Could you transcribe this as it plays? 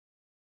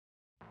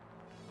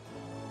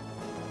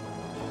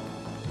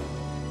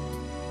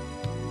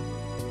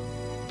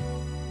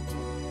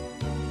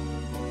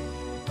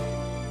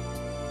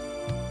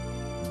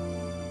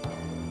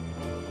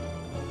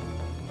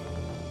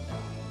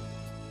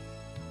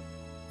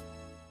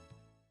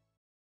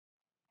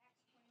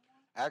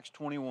Acts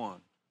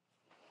 21.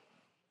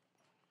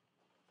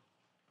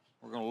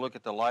 We're going to look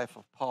at the life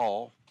of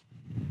Paul.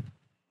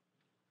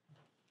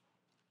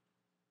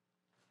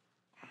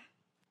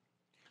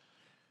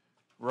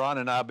 Ron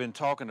and I have been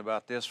talking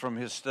about this from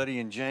his study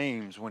in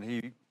James when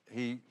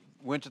he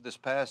went to this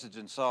passage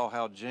and saw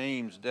how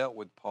James dealt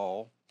with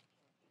Paul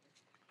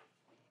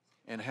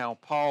and how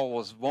Paul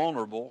was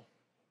vulnerable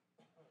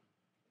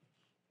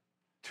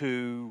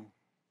to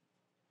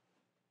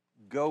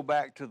go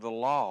back to the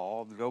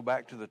law, go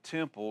back to the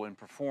temple and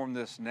perform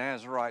this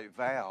Nazirite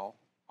vow,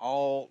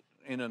 all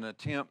in an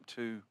attempt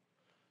to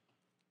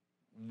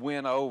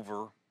win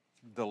over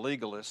the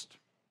legalist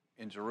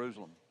in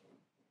Jerusalem.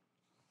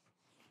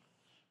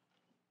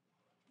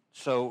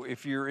 So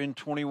if you're in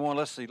 21,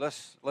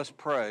 let's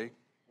pray.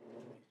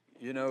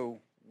 You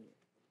know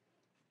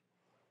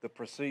the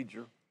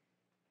procedure.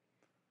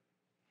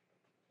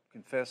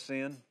 Confess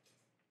sin.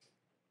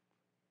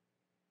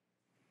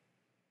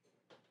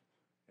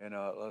 And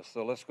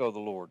let's go to the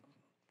Lord.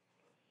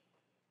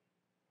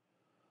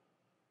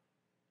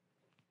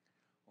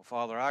 Well,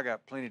 Father, I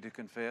got plenty to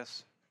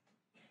confess.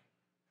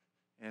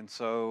 And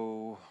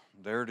so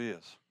there it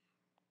is.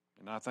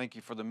 And I thank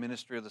you for the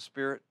ministry of the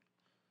Spirit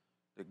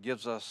that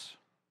gives us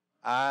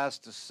eyes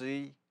to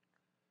see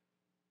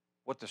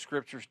what the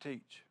Scriptures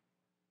teach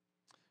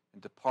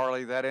and to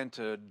parlay that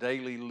into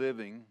daily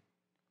living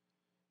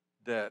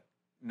that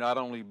not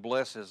only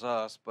blesses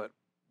us but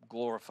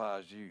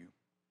glorifies you.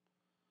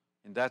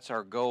 And that's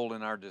our goal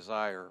and our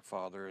desire,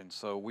 Father. And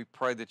so we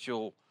pray that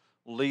you'll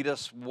lead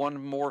us one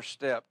more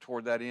step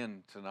toward that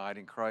end tonight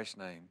in Christ's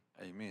name.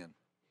 Amen.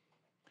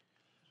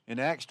 In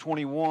Acts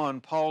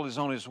 21, Paul is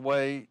on his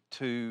way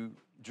to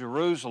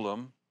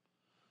Jerusalem,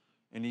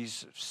 and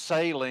he's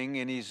sailing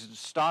and he's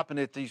stopping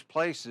at these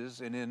places.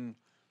 And in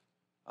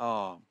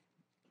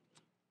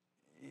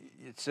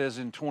it says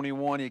in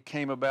 21, it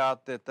came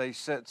about that they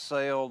set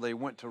sail, they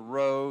went to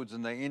Rhodes,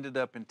 and they ended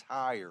up in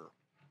Tyre.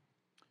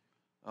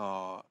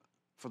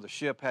 For the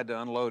ship had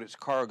to unload its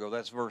cargo.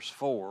 That's verse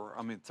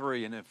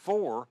 3. And then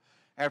 4,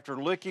 after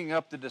looking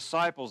up the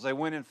disciples, they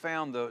went and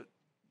found the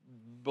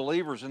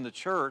believers in the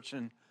church,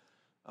 and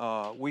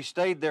we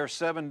stayed there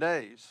 7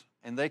 days.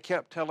 And they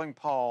kept telling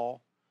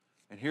Paul,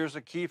 and here's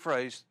a key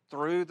phrase,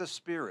 through the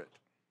Spirit.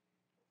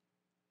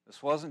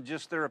 This wasn't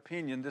just their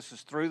opinion, this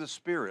is through the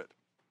Spirit,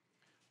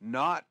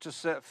 not to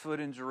set foot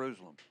in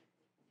Jerusalem.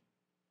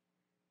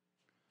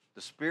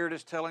 The Spirit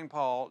is telling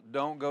Paul,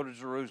 don't go to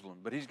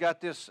Jerusalem. But he's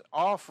got this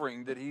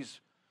offering that he's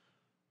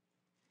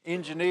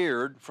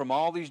engineered from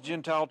all these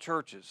Gentile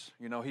churches.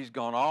 You know, he's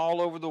gone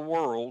all over the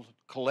world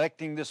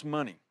collecting this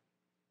money.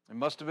 It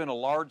must have been a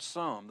large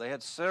sum. They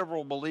had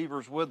several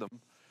believers with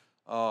them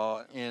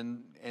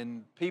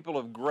and people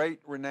of great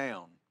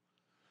renown.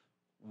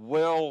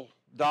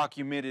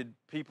 Well-documented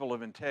people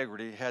of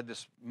integrity had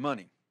this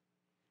money.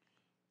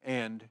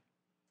 And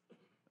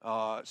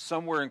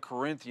somewhere in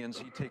Corinthians,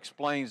 he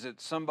explains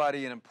that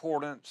somebody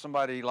important,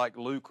 somebody like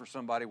Luke or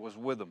somebody was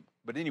with them.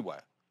 But anyway,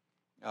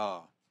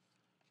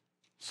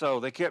 so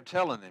they kept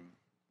telling him.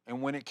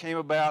 And when it came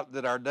about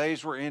that our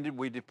days were ended,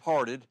 we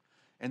departed.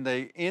 And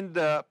they end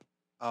up,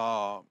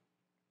 where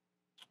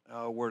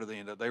do they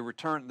end up? They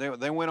returned.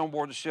 They went on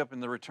board the ship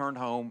and they returned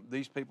home.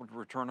 These people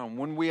returned home.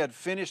 When we had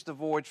finished the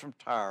voyage from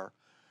Tyre,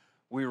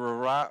 we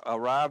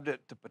arrived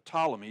at the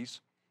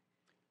Ptolemies.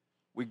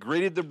 We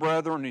greeted the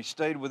brethren, and he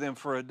stayed with them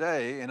for a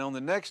day. And on the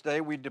next day,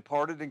 we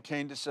departed and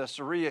came to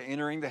Caesarea,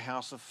 entering the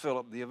house of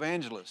Philip the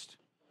evangelist,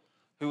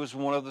 who was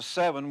one of the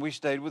 7. We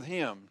stayed with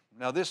him.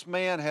 Now, this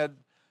man had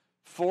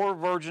 4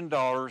 virgin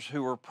daughters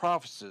who were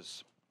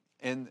prophetesses.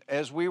 And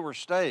as we were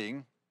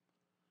staying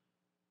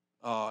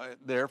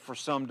there for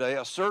some day,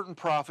 a certain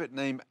prophet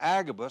named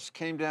Agabus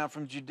came down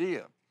from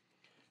Judea.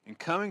 And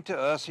coming to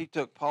us, he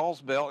took Paul's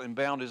belt and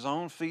bound his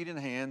own feet and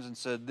hands and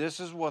said, "This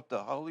is what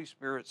the Holy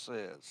Spirit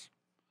says.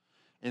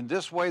 In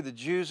this way, the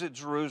Jews at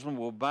Jerusalem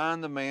will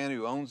bind the man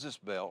who owns this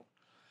belt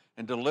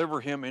and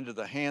deliver him into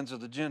the hands of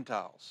the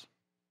Gentiles."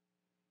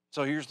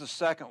 So here's the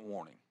second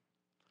warning.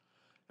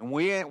 And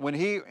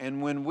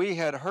when we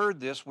had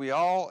heard this, we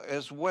all,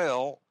 as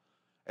well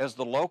as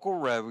the local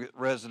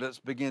residents,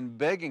 began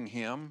begging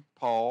him,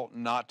 Paul,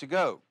 not to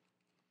go.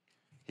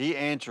 He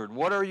answered,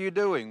 "What are you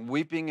doing,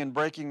 weeping and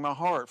breaking my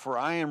heart? For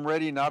I am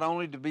ready not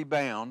only to be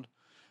bound,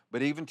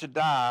 but even to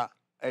die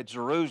at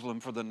Jerusalem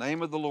for the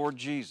name of the Lord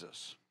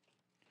Jesus."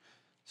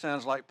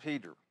 Sounds like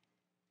Peter.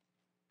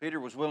 Peter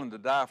was willing to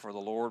die for the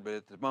Lord, but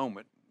at the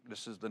moment,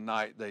 this is the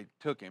night they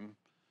took him,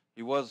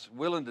 he was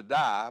willing to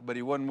die, but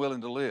he wasn't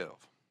willing to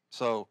live.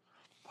 So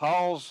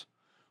Paul's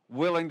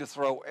willing to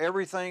throw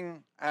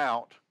everything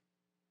out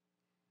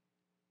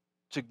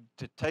to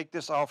take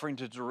this offering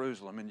to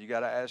Jerusalem. And you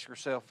got to ask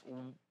yourself,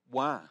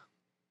 why?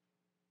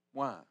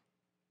 Why?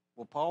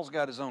 Well, Paul's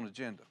got his own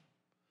agenda,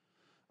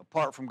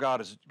 apart from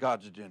God's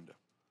agenda.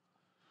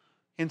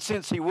 And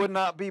since he would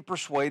not be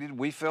persuaded,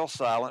 we fell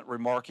silent,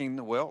 remarking,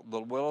 well,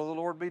 the will of the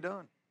Lord be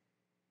done.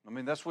 I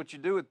mean, that's what you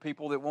do with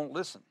people that won't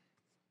listen.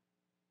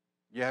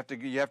 You have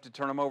to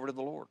turn them over to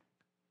the Lord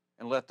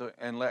and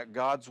let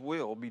God's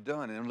will be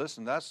done. And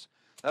listen, that's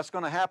That's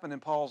going to happen in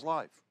Paul's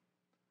life.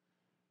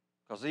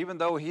 Because even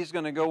though he's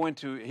going to go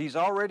into, he's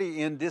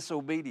already in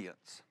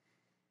disobedience.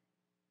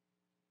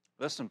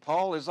 Listen,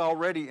 Paul is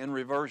already in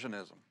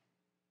reversionism.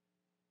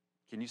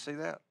 Can you see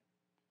that?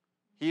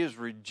 He is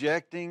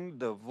rejecting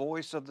the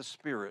voice of the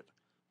Spirit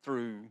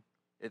through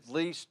at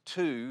least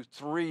 2,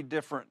 3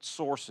 different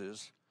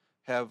sources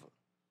have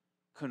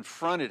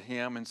confronted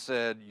him and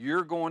said,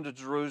 you're going to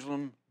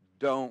Jerusalem,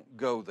 don't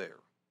go there.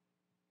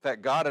 In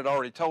fact, God had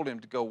already told him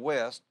to go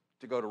west,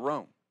 to go to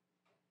Rome.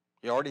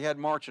 He already had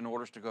marching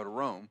orders to go to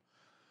Rome.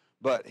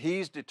 But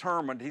he's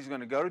determined he's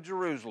going to go to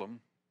Jerusalem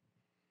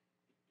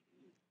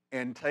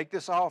and take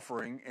this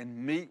offering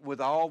and meet with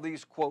all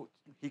these, quote,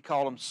 he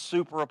called them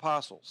super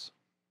apostles.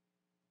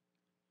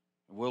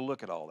 We'll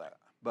look at all that.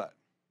 But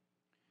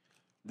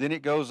then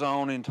it goes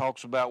on and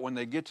talks about when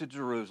they get to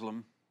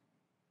Jerusalem,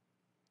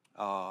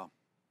 in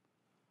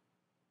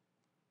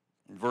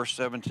verse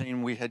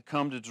 17, we had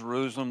come to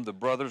Jerusalem. The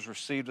brothers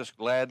received us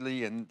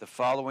gladly, and the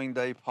following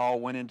day Paul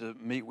went in to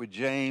meet with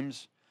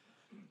James.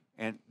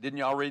 And didn't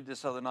y'all read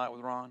this other night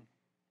with Ron?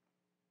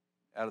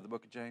 Out of the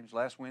book of James,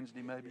 last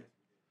Wednesday maybe?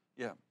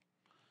 Yeah.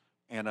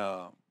 And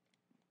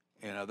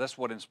that's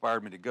what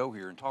inspired me to go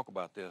here and talk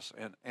about this.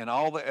 And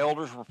all the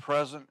elders were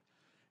present.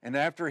 And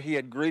after he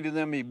had greeted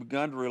them, he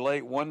began to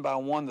relate one by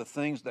one the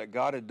things that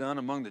God had done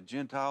among the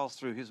Gentiles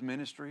through his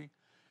ministry.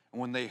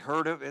 And when they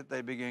heard of it,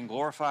 they began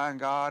glorifying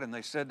God. And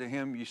they said to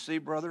him, you see,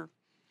 brother,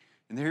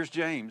 and here's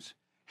James,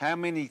 how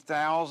many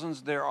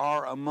thousands there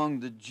are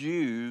among the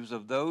Jews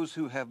of those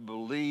who have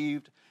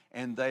believed,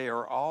 and they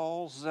are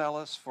all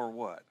zealous for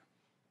what?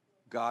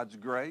 God's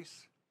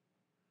grace,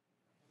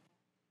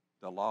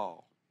 the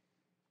law.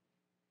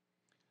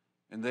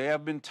 And they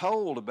have been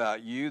told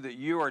about you that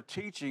you are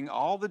teaching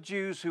all the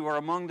Jews who are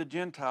among the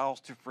Gentiles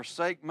to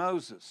forsake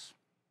Moses.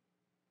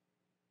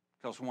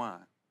 Because why?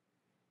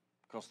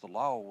 Because the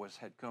law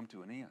had come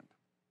to an end.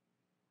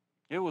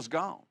 It was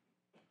gone.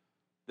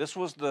 This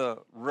was the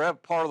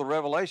part of the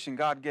revelation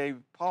God gave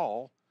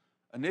Paul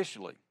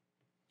initially.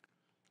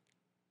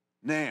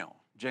 Now,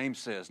 James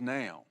says,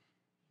 now,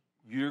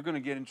 you're going to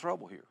get in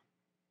trouble here.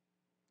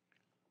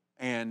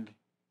 And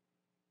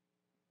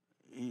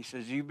he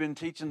says, you've been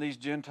teaching these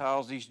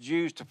Gentiles, these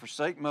Jews, to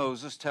forsake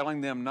Moses,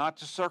 telling them not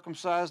to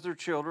circumcise their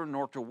children,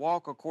 nor to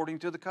walk according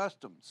to the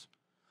customs.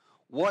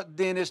 What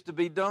then is to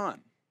be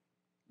done?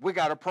 We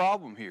got a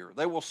problem here.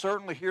 They will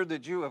certainly hear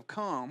that you have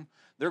come.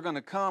 They're going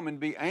to come and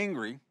be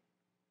angry,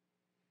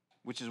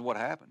 which is what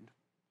happened.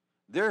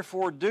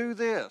 Therefore, do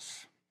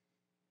this.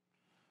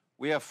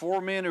 We have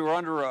 4 men who are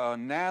under a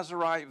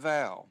Nazirite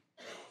vow.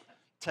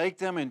 Take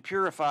them and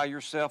purify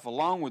yourself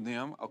along with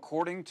them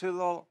according to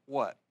the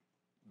what?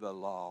 The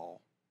law.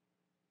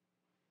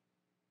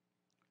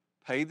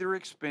 Pay their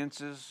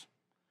expenses.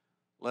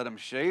 Let them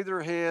shave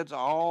their heads.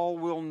 All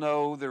will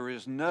know there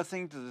is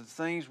nothing to the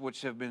things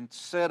which have been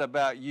said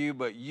about you,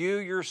 but you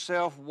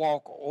yourself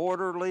walk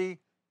orderly,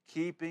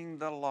 keeping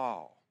the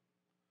law.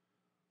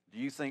 Do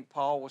you think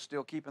Paul was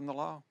still keeping the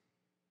law?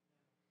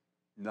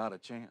 Not a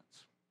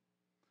chance.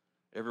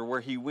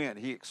 Everywhere he went,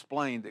 he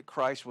explained that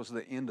Christ was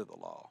the end of the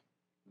law.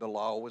 The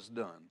law was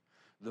done.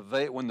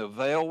 When the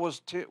veil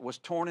was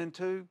torn in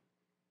two,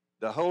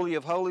 the Holy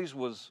of Holies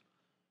was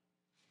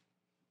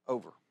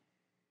over.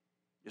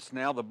 It's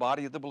now the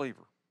body of the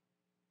believer.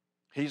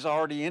 He's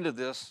already into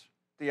this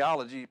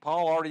theology.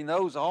 Paul already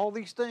knows all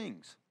these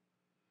things.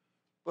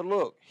 But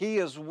look, he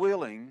is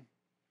willing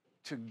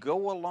to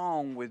go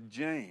along with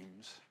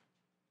James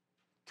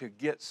to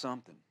get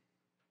something.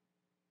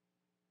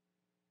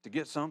 To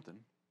get something.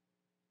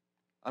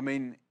 I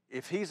mean,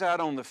 if he's out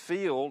on the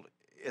field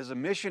as a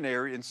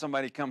missionary and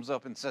somebody comes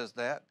up and says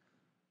that,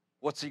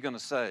 what's he going to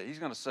say? He's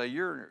going to say,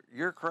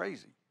 you're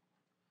crazy.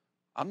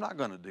 I'm not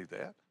going to do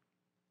that.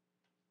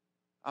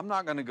 I'm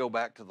not going to go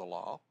back to the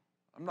law.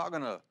 I'm not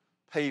going to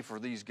pay for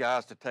these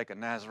guys to take a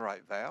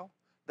Nazirite vow.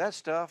 That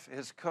stuff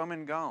has come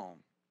and gone.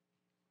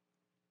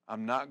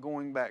 I'm not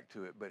going back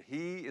to it. But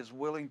he is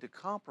willing to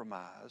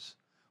compromise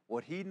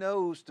what he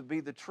knows to be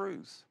the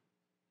truth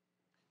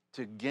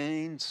to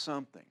gain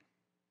something.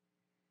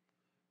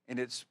 And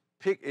it's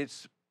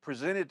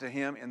presented to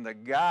him in the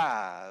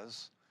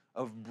guise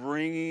of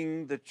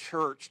bringing the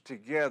church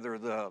together,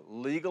 the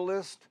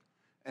legalist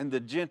and the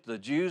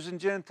Jews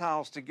and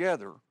Gentiles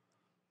together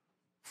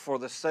for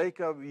the sake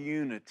of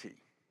unity.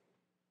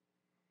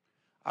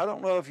 I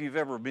don't know if you've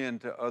ever been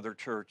to other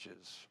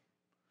churches,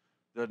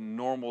 the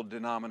normal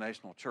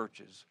denominational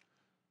churches.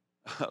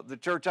 The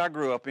church I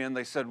grew up in,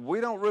 they said,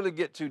 we don't really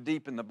get too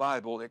deep in the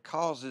Bible. It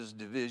causes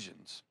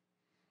divisions.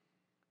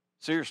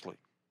 Seriously.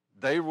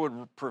 They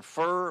would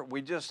prefer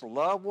we just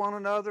love one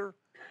another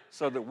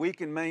so that we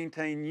can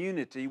maintain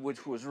unity,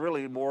 which was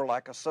really more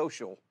like a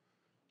social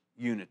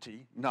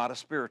unity, not a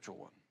spiritual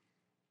one.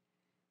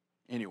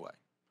 Anyway,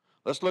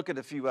 let's look at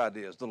a few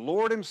ideas. The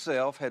Lord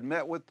himself had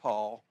met with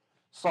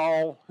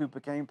Saul, who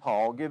became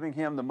Paul, giving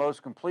him the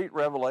most complete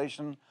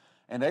revelation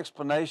and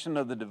explanation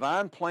of the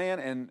divine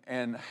plan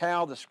and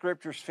how the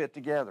scriptures fit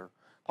together.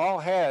 Paul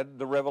had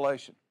the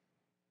revelation.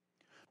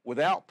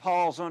 Without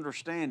Paul's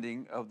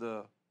understanding of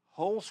the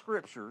whole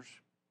Scriptures,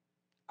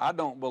 I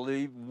don't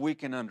believe we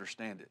can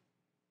understand it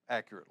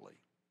accurately.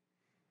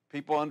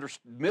 People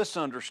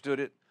misunderstood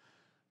it.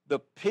 The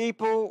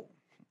people,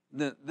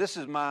 this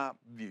is my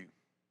view,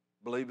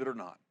 believe it or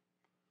not.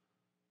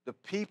 The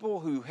people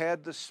who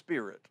had the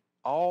Spirit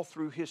all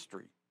through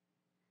history,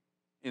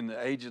 in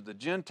the age of the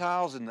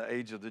Gentiles, in the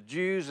age of the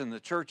Jews, in the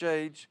church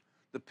age,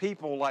 the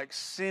people like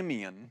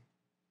Simeon,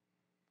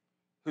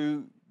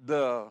 who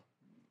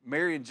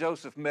Mary and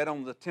Joseph met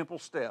on the temple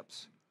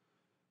steps,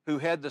 who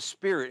had the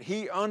Spirit,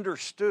 he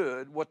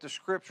understood what the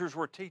Scriptures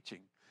were teaching.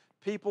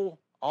 People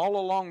all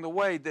along the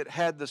way that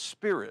had the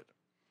Spirit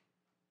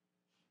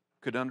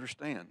could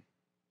understand.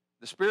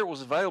 The Spirit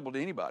was available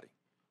to anybody.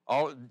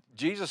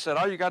 Jesus said,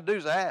 all you got to do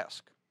is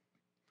ask,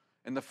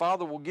 and the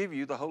Father will give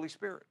you the Holy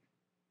Spirit.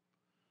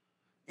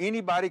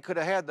 Anybody could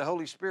have had the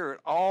Holy Spirit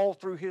all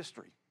through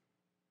history.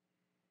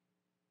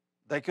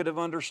 They could have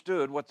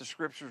understood what the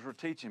Scriptures were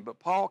teaching, but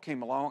Paul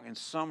came along and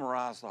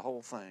summarized the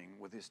whole thing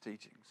with his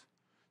teachings.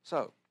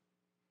 So,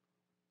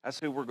 that's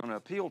who we're going to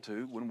appeal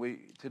to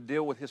to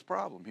deal with his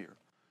problem here.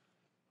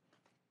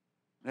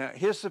 Now,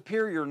 his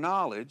superior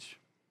knowledge,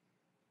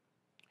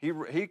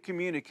 he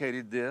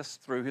communicated this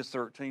through his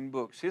 13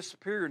 books. His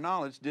superior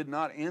knowledge did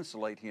not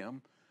insulate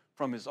him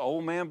from his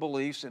old man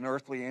beliefs and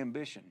earthly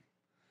ambition.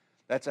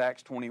 That's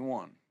Acts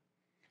 21.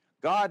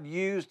 God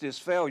used his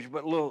failures,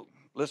 but look,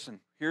 listen,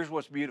 here's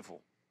what's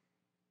beautiful.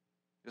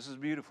 This is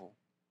beautiful,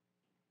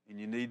 and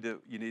you need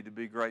to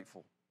be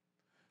grateful.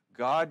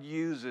 God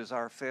uses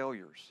our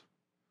failures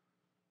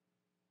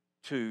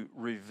to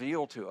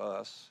reveal to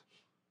us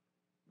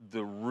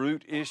the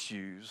root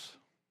issues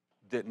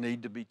that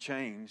need to be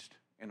changed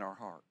in our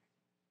heart.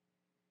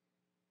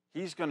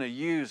 He's going to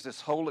use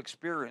this whole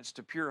experience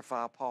to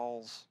purify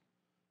Paul's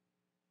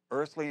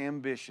earthly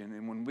ambition.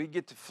 And when we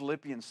get to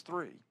Philippians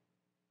 3,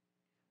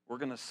 we're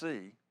going to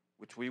see,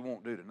 which we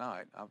won't do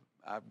tonight.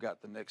 I've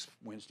got the next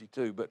Wednesday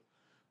too, but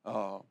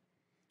our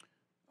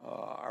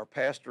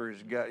pastor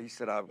he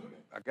said, I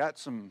got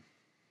some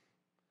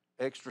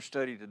extra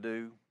study to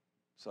do,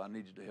 so I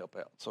need you to help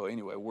out. So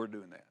anyway, we're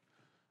doing that.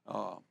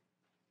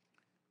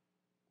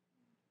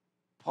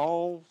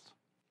 Paul's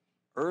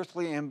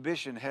earthly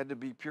ambition had to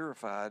be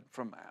purified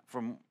from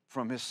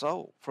his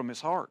soul, from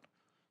his heart,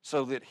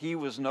 so that he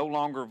was no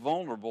longer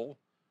vulnerable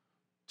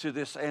to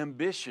this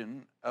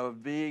ambition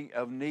of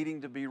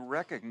needing to be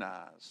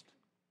recognized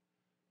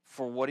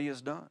for what he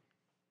has done.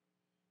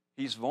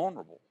 He's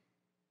vulnerable,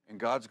 and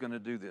God's going to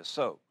do this.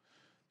 So,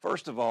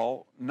 first of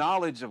all,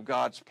 knowledge of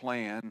God's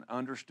plan,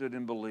 understood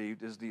and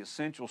believed, is the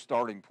essential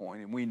starting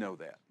point, and we know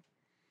that.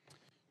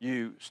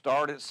 You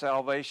start at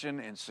salvation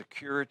and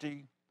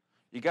security.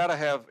 You got to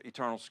have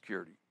eternal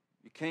security.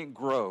 You can't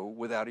grow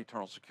without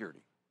eternal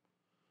security.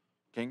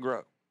 Can't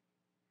grow.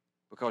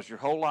 Because your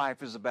whole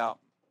life is about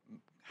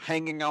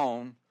hanging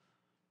on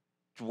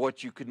to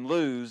what you can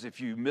lose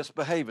if you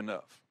misbehave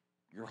enough.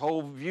 Your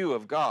whole view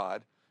of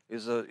God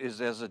is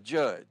as a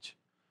judge.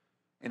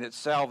 And at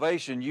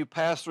salvation, you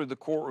pass through the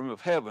courtroom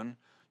of heaven,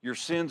 your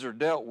sins are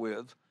dealt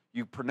with,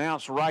 you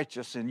pronounce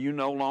righteous, and you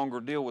no longer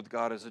deal with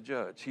God as a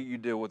judge. You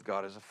deal with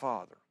God as a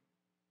father.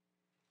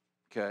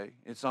 Okay?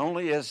 It's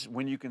only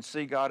when you can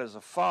see God as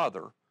a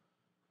father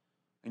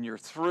and you're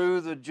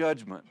through the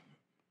judgment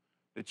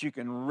that you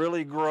can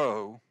really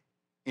grow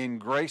in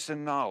grace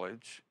and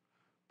knowledge,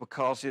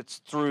 because it's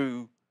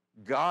through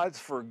God's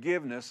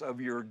forgiveness of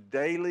your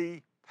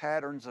daily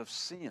patterns of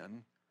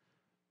sin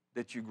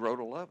that you grow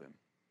to love Him.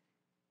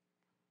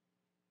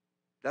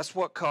 That's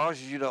what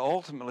causes you to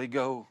ultimately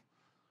go,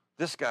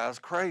 this guy's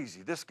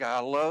crazy. This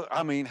guy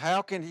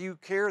how can you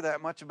care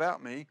that much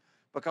about me?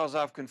 Because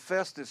I've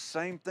confessed this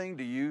same thing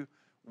to you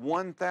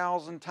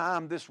 1,000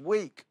 times this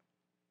week.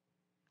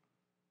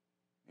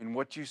 And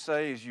what you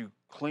say is you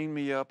clean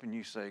me up and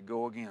you say,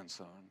 go again,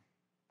 son.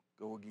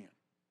 Go again.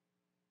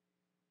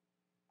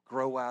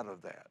 Grow out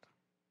of that.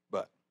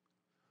 But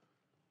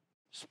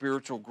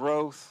spiritual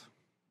growth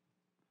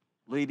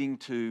leading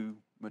to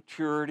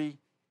maturity.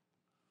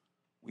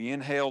 We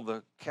inhale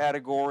the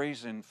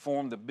categories and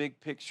form the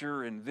big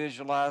picture and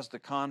visualize the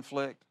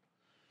conflict.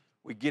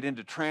 We get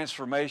into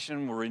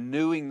transformation. We're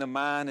renewing the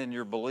mind and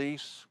your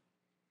beliefs.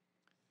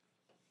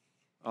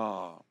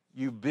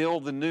 You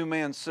build the new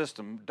man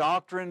system.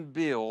 Doctrine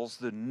builds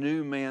the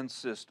new man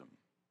system.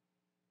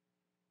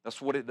 That's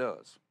what it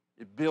does.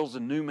 It builds a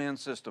new man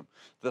system.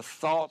 The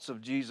thoughts of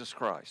Jesus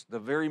Christ, the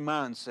very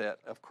mindset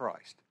of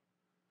Christ,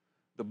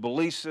 the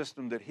belief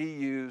system that He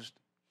used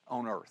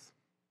on earth.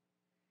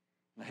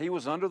 Now, He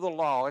was under the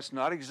law. It's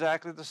not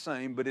exactly the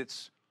same, but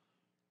it's,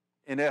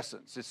 in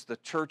essence, it's the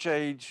church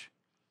age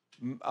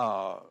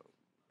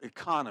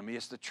economy.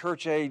 It's the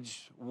church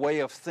age way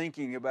of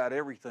thinking about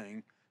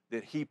everything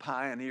that He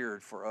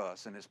pioneered for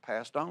us and has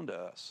passed on to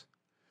us.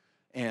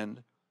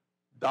 And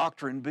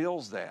doctrine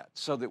builds that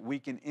so that we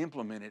can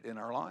implement it in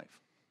our life.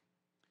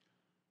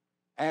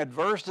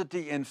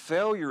 Adversity and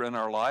failure in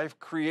our life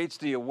creates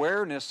the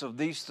awareness of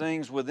these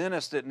things within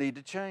us that need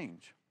to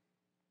change.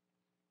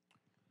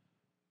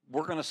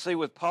 we're going to see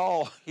with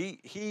Paul,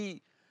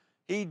 he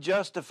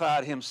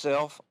justified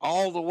himself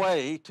all the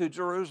way to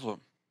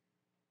Jerusalem.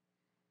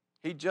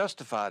 He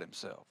justified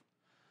himself.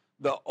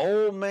 The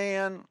old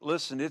man,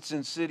 listen, it's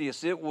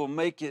insidious. It will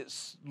make it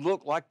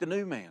look like the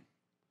new man,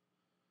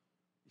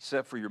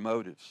 except for your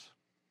motives.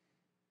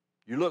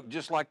 You look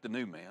just like the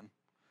new man.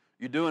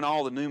 You're doing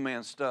all the new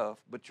man stuff,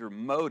 but your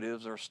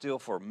motives are still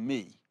for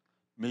me.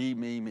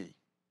 Me.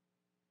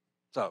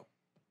 So,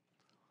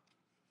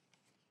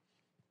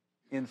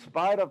 in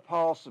spite of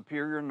Paul's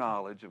superior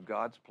knowledge of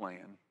God's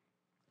plan,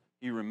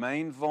 he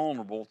remained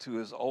vulnerable to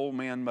his old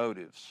man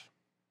motives.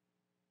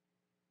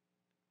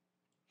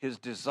 His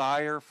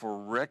desire for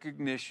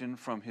recognition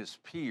from his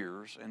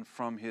peers and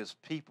from his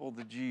people,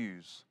 the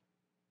Jews.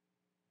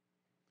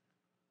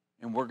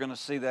 And we're going to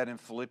see that in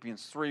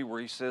Philippians 3,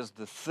 where he says,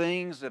 the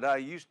things that I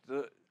used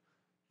to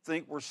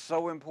think were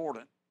so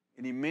important,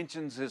 and he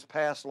mentions his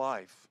past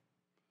life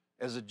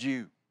as a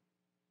Jew.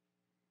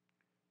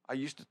 I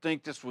used to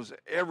think this was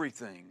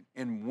everything,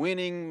 and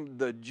winning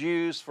the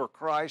Jews for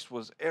Christ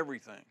was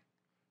everything.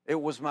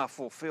 It was my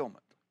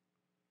fulfillment.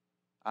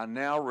 I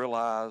now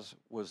realize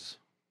was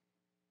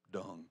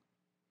dung.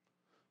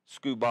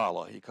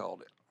 Skubala, he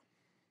called it.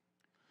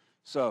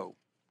 So,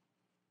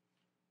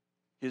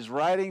 his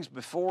writings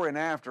before and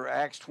after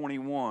Acts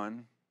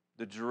 21,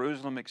 the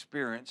Jerusalem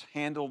experience,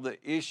 handled the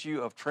issue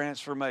of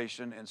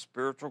transformation and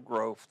spiritual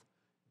growth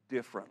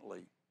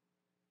differently.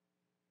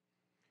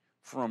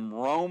 From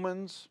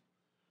Romans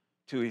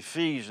to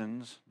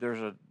Ephesians,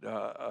 there's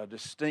a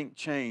distinct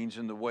change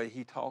in the way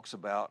he talks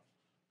about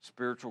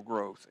spiritual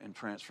growth and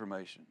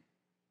transformation.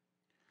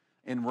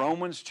 In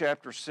Romans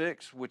chapter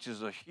 6, which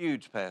is a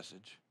huge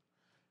passage,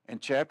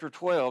 and chapter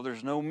 12,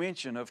 there's no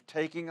mention of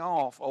taking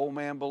off old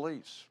man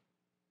beliefs.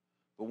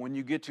 But when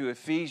you get to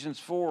Ephesians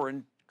 4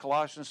 and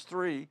Colossians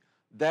 3,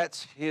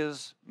 that's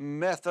his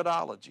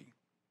methodology.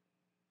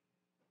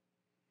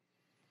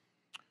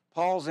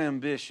 Paul's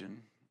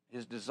ambition,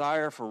 his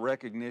desire for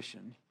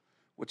recognition,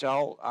 which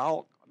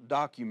I'll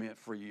document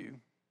for you.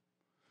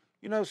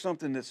 You know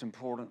something that's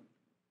important?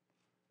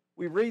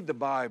 We read the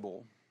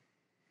Bible,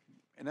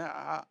 and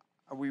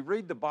we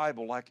read the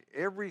Bible like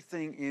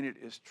everything in it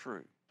is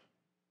true.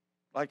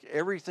 Like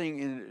everything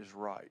in it is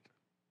right.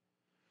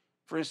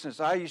 For instance,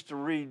 I used to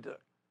read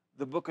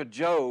the book of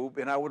Job,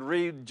 and I would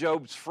read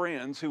Job's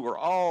friends who were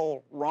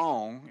all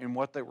wrong in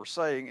what they were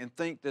saying and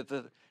think that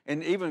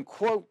and even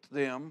quote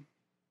them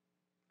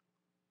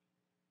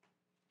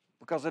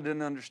because I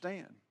didn't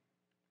understand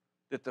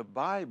that the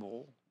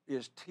Bible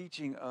is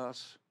teaching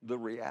us the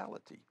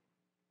reality.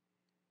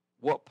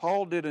 What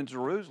Paul did in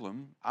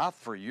Jerusalem,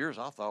 for years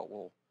I thought,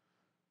 well,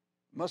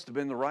 must have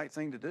been the right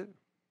thing to do.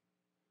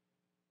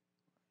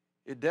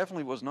 It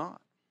definitely was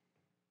not.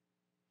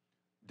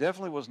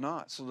 Definitely was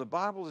not. So the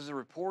Bible is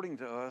reporting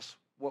to us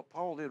what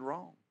Paul did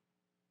wrong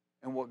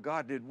and what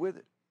God did with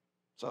it.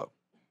 So,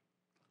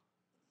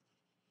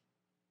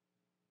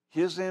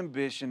 his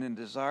ambition and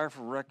desire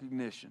for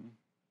recognition,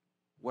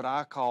 what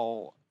I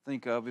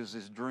think of as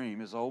his dream,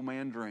 his old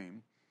man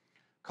dream,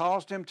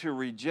 caused him to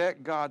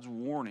reject God's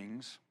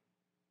warnings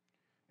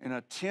and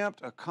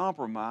attempt a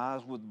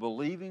compromise with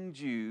believing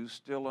Jews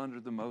still under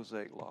the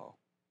Mosaic law.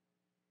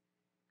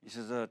 He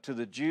says, to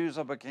the Jews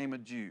I became a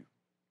Jew.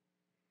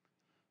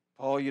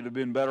 Paul, you'd have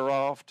been better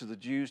off to the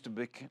Jews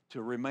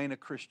to remain a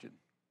Christian.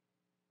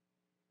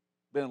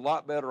 Been a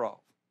lot better off.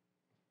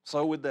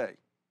 So would they.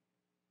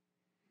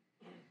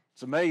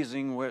 It's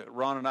amazing,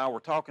 Ron and I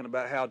were talking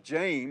about how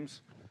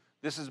James,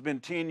 this has been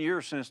 10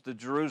 years since the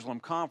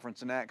Jerusalem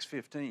conference in Acts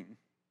 15,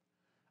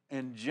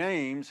 and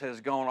James has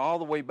gone all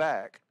the way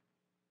back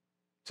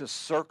to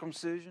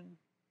circumcision.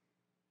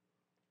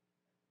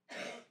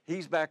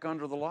 He's back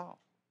under the law.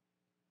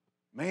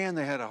 Man,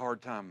 they had a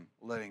hard time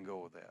letting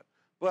go of that.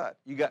 But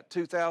you got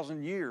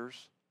 2,000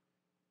 years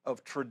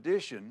of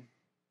tradition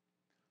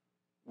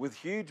with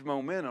huge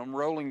momentum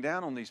rolling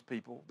down on these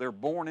people. They're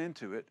born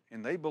into it,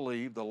 and they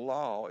believe the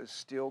law is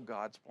still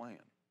God's plan.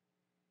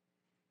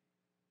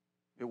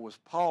 It was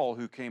Paul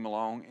who came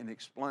along and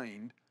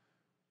explained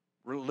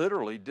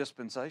literally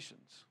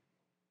dispensations.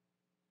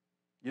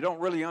 You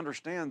don't really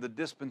understand the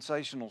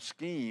dispensational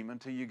scheme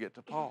until you get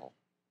to Paul.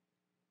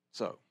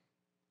 So,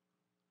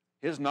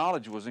 his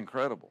knowledge was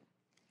incredible.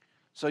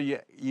 So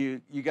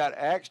you got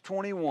Acts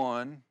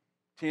 21,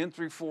 10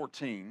 through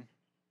 14.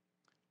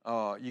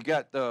 You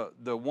got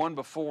the one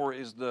before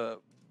is the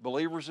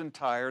believers in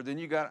Tyre. Then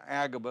you got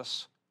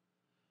Agabus.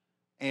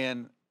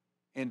 And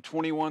in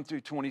 21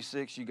 through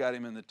 26, you got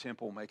him in the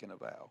temple making a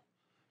vow,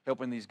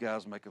 helping these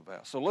guys make a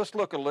vow. So let's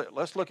look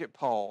at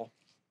Paul.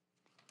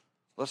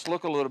 Let's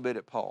look a little bit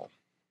at Paul.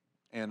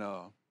 And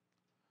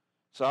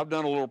so I've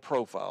done a little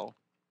profile.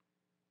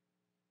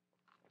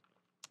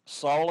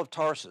 Saul of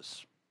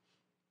Tarsus.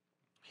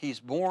 He's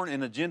born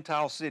in a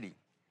Gentile city.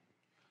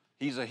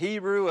 He's a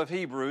Hebrew of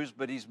Hebrews,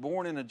 but he's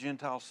born in a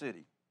Gentile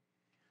city.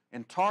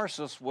 And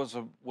Tarsus was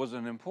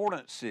an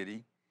important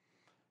city.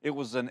 It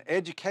was an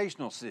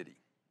educational city.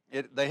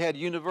 They had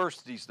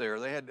universities there.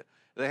 They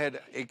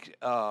had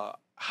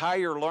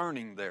higher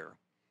learning there.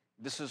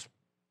 This is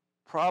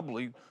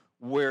probably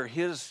where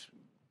his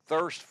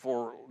thirst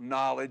for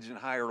knowledge and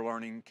higher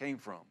learning came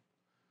from.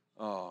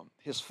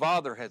 His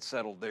father had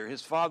settled there.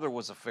 His father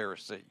was a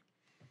Pharisee,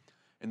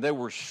 and they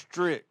were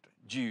strict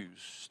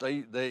Jews.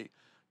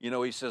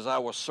 He says, I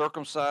was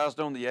circumcised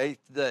on the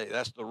 8th day.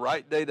 That's the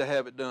right day to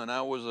have it done.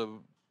 I was a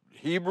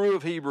Hebrew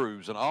of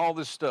Hebrews and all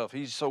this stuff.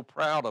 He's so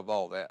proud of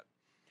all that.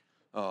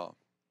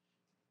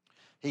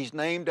 He's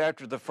named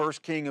after the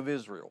first king of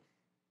Israel,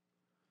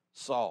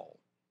 Saul,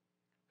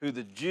 who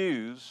the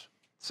Jews,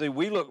 see,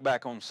 we look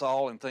back on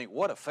Saul and think,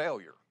 what a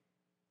failure.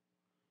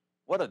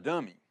 What a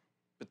dummy.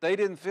 But they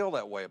didn't feel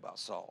that way about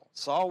Saul.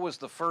 Saul was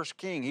the first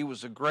king. He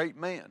was a great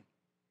man.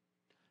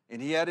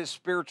 And he had his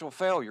spiritual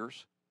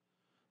failures.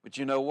 But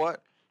you know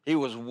what? He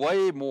was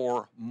way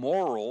more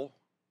moral.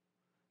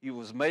 He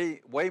was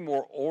way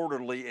more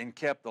orderly and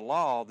kept the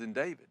law than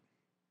David.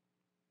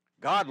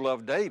 God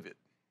loved David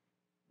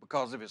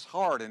because of his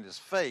heart and his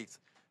faith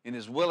and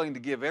his willing to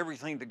give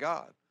everything to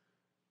God.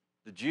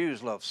 The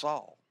Jews loved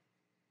Saul.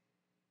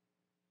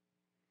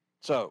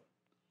 So,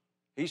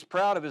 he's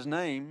proud of his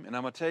name, and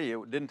I'm going to tell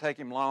you, it didn't take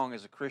him long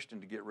as a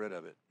Christian to get rid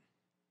of it.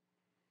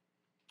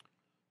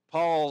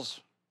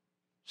 Paul's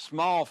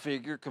small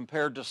figure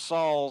compared to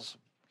Saul's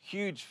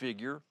huge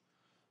figure,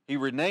 he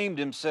renamed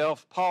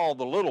himself Paul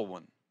the Little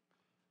One.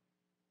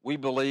 We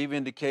believe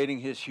indicating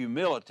his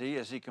humility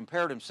as he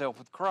compared himself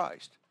with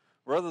Christ.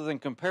 Rather than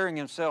comparing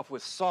himself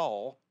with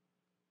Saul,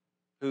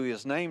 who he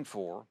is named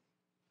for,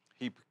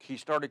 he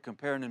started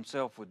comparing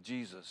himself with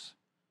Jesus,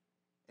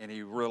 and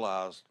he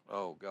realized,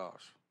 oh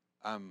gosh,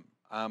 I'm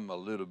a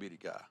little bitty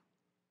guy.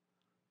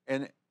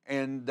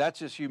 And that's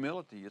his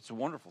humility. It's a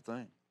wonderful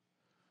thing.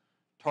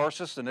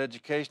 Tarsus, an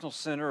educational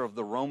center of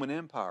the Roman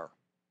Empire.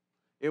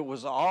 It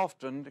was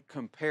often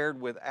compared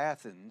with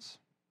Athens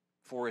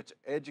for its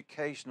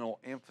educational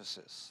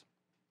emphasis,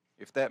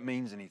 if that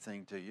means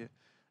anything to you.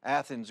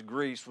 Athens,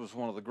 Greece was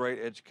one of the great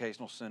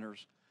educational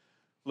centers.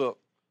 Look,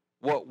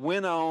 what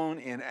went on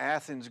in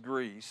Athens,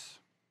 Greece,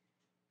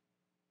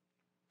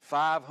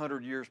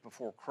 500 years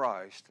before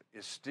Christ,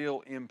 is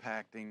still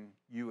impacting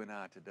you and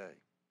I today.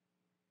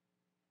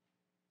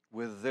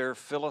 With their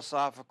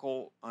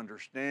philosophical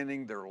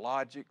understanding, their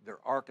logic, their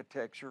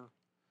architecture,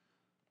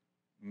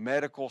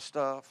 medical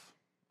stuff,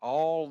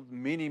 all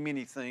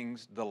many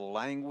things, the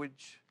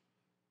language.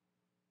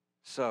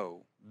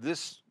 So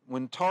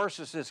when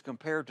Tarsus is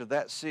compared to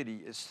that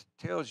city,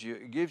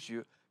 it gives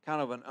you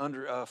kind of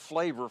a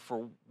flavor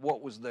for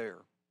what was there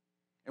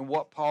and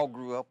what Paul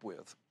grew up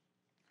with,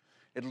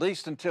 at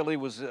least until he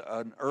was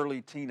an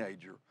early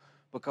teenager,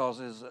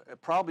 because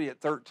probably at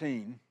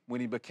 13,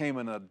 when he became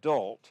an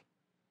adult,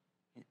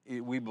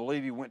 we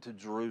believe he went to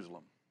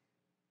Jerusalem.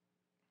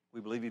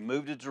 We believe he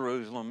moved to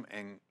Jerusalem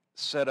and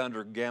sat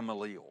under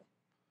Gamaliel.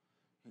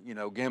 You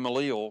know,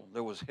 Gamaliel,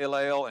 there was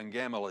Hillel and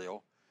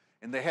Gamaliel,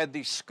 and they had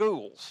these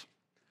schools.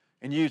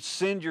 And you'd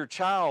send your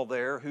child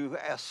there who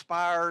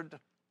aspired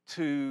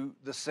to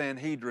the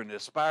Sanhedrin,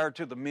 aspired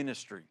to the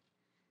ministry.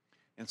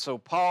 And so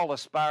Paul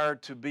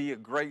aspired to be a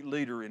great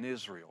leader in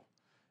Israel.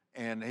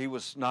 And he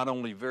was not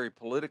only very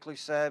politically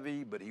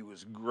savvy, but he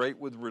was great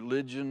with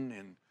religion,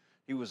 and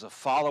he was a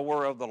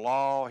follower of the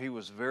law. He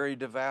was very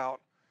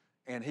devout.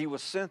 And he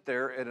was sent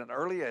there at an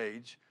early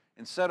age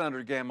and sat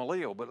under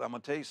Gamaliel. But I'm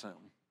going to tell you something.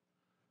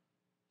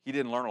 He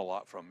didn't learn a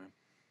lot from him.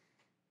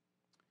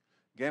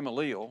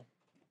 Gamaliel,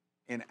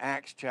 in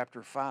Acts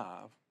chapter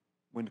 5,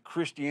 when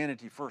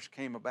Christianity first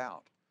came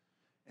about,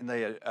 and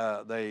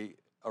they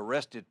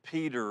arrested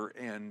Peter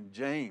and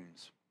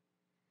James,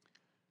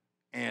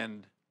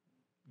 and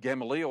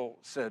Gamaliel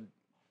said,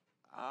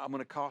 I'm going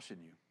to caution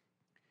you.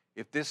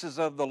 If this is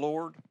of the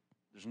Lord,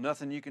 there's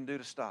nothing you can do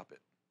to stop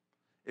it.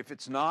 If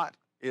it's not,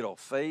 it'll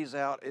phase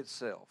out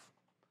itself.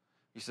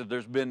 He said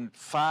there's been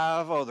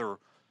 5 other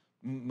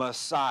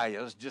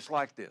messiahs just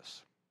like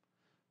this.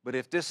 But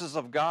if this is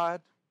of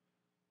God,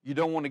 you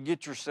don't want to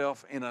get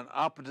yourself in an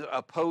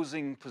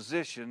opposing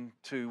position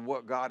to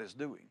what God is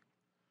doing.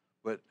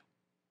 But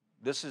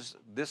this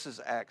is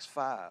Acts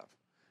 5.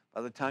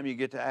 By the time you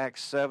get to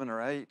Acts 7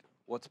 or 8,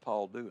 what's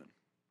Paul doing?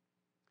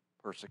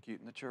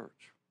 Persecuting the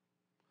church.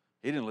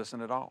 He didn't listen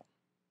at all.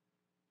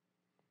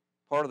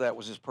 Part of that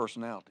was his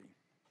personality,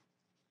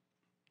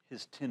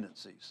 his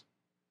tendencies.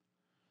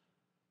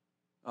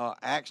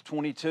 Acts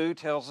 22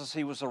 tells us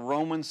he was a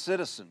Roman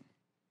citizen.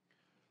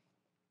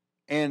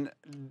 And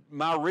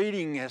my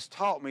reading has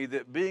taught me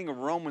that being a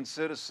Roman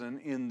citizen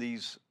in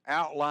these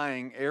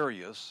outlying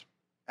areas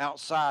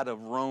outside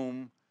of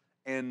Rome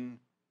and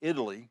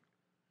Italy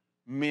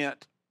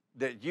meant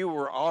that you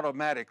were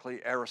automatically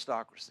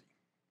aristocracy.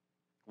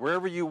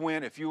 Wherever you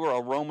went, if you were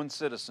a Roman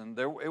citizen,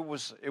 there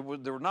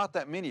were not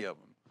that many of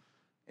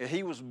them.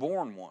 He was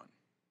born one.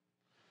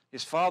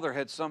 His father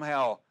had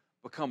somehow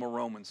become a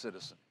Roman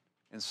citizen.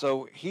 And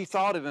so he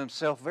thought of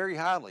himself very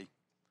highly.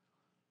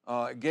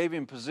 It gave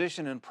him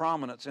position and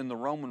prominence in the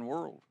Roman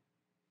world.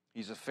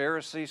 He's a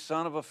Pharisee,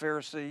 son of a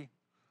Pharisee,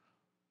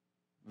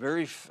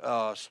 very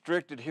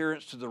strict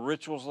adherence to the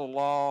rituals of the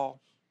law,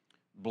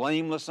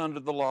 blameless under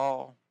the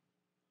law.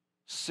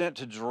 sent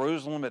to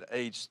Jerusalem at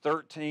age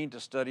 13 to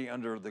study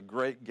under the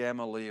great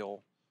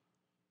Gamaliel,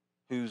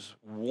 whose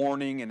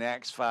warning in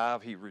Acts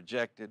 5 he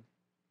rejected.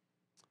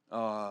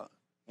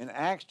 In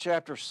Acts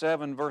chapter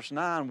 7, verse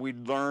 9, we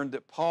learned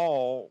that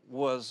Paul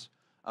was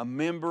a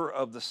member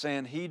of the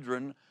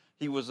Sanhedrin.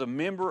 He was a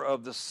member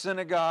of the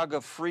synagogue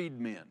of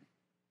freedmen,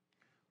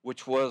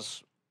 which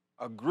was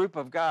a group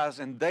of guys,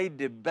 and they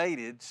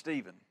debated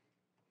Stephen.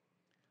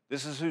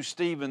 This is who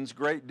Stephen's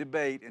great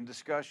debate and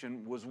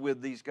discussion was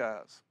with these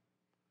guys.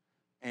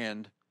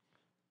 And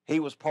he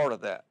was part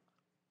of that.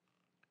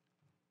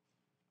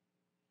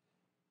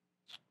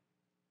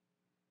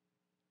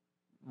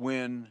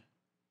 When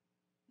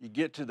you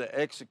get to the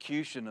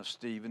execution of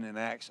Stephen in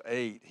Acts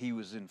 8, he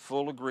was in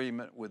full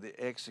agreement with the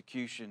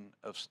execution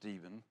of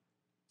Stephen.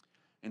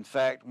 In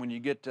fact, when you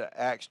get to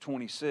Acts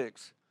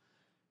 26,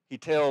 he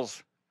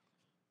tells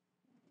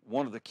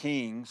one of the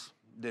kings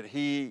that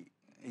he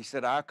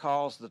said, I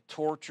caused the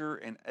torture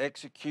and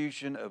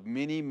execution of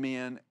many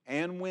men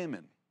and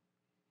women.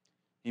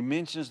 He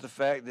mentions the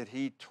fact that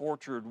he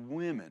tortured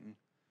women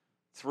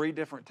 3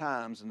 different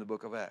times in the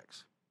book of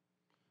Acts.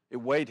 It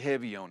weighed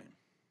heavy on him.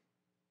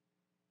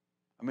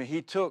 I mean,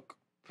 he took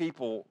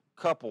people,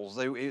 couples,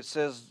 it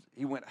says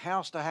he went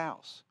house to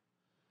house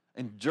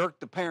and jerked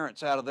the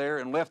parents out of there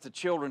and left the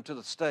children to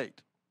the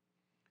state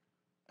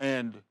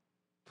and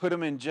put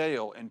them in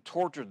jail and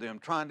tortured them,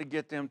 trying to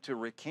get them to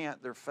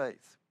recant their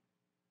faith.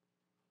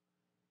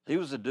 He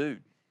was a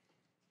dude.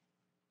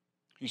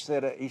 He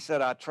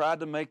said, I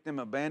tried to make them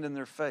abandon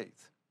their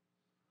faith.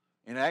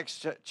 In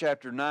Acts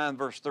chapter 9,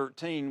 verse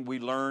 13, we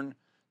learn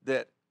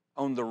that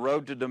on the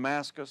road to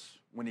Damascus,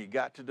 when he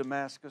got to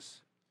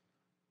Damascus,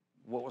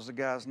 what was the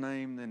guy's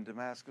name in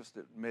Damascus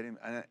that met him?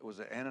 Was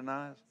it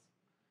Ananias?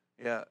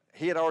 Yeah,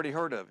 he had already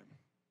heard of him.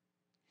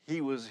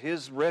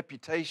 His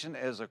reputation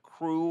as a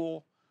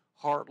cruel,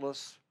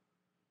 heartless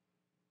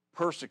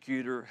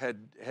persecutor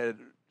had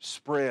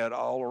spread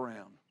all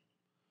around.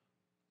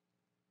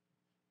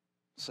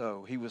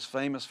 So he was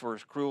famous for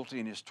his cruelty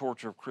and his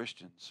torture of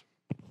Christians.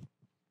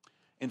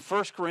 In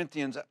 1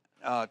 Corinthians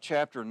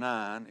chapter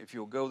 9, if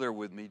you'll go there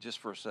with me just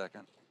for a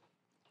second,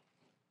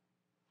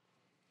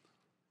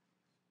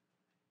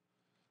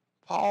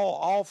 Paul,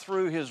 all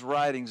through his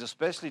writings,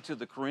 especially to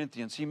the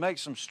Corinthians, he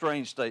makes some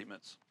strange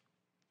statements.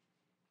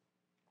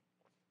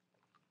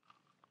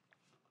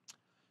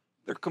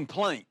 They're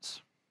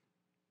complaints.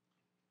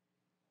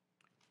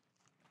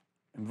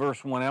 In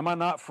verse 1, am I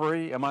not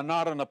free? Am I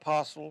not an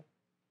apostle?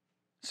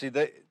 See,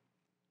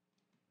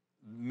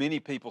 many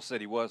people said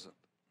he wasn't.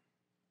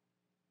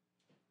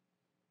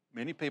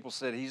 Many people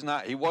said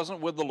he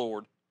wasn't with the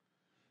Lord.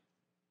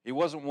 He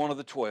wasn't one of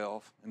the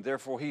 12, and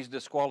therefore he's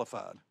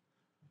disqualified.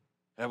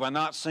 Have I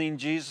not seen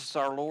Jesus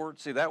our Lord?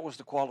 See, that was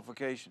the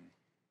qualification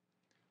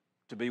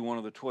to be one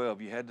of the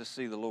 12. You had to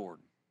see the Lord.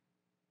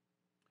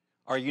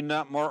 Are you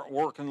not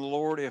working the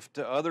Lord? If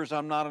to others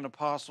I'm not an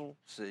apostle,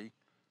 see,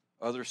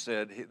 others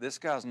said, this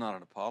guy's not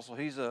an apostle.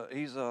 He's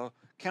a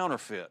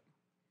counterfeit.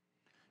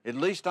 At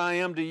least I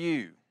am to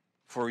you,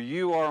 for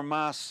you are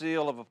my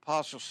seal of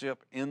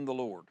apostleship in the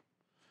Lord.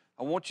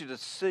 I want you to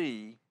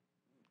see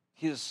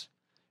his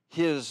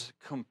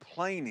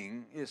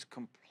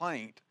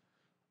complaint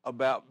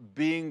about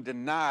being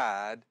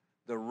denied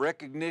the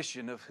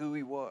recognition of who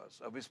he was,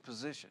 of his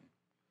position.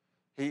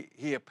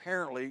 He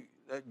apparently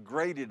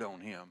grated on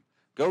him.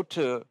 Go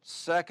to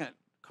 2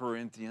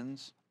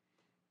 Corinthians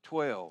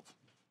 12,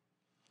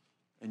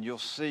 and you'll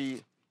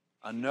see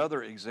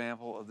another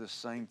example of this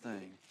same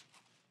thing.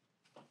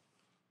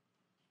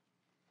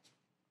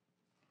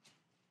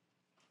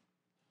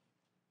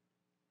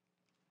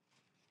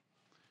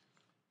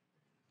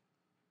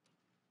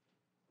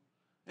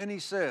 And he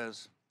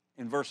says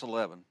in verse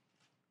 11,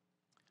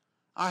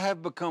 I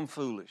have become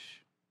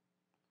foolish.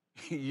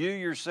 You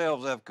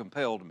yourselves have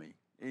compelled me.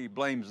 He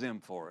blames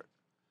them for it.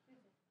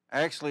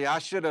 Actually, I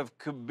should have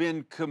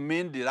been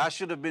commended. I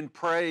should have been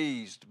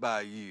praised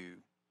by you.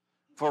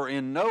 For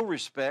in no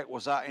respect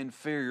was I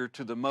inferior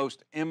to the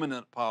most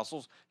eminent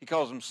apostles. He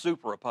calls them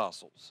super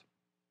apostles.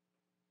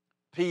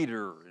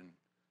 Peter and,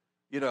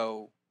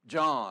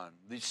 John,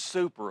 these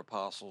super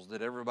apostles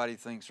that everybody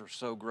thinks are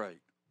so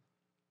great.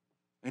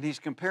 And he's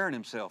comparing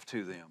himself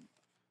to them.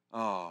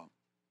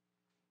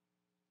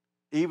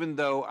 Even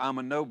though I'm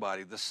a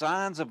nobody, the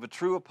signs of a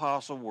true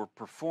apostle were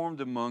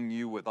performed among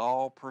you with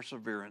all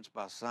perseverance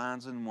by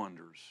signs and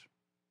wonders.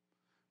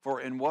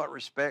 For in what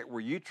respect were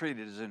you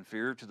treated as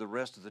inferior to the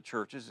rest of the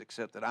churches,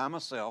 except that I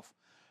myself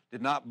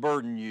did not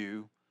burden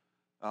you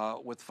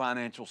with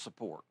financial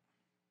support?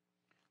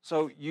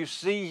 So you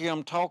see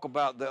him talk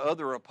about the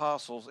other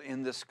apostles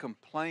in this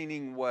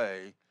complaining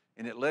way,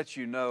 and it lets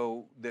you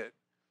know that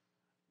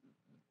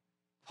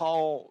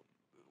Paul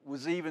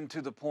was even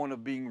to the point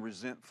of being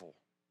resentful,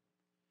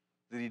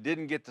 that he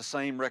didn't get the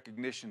same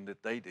recognition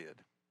that they did.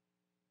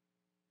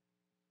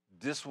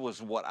 This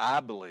was what I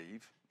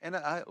believe. And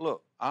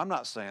look, I'm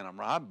not saying I'm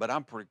right, but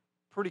I'm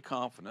pretty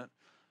confident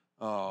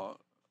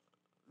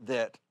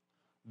that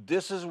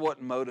this is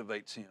what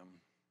motivates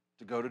him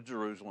to go to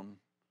Jerusalem,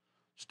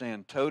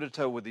 stand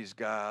toe-to-toe with these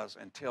guys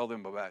and tell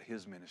them about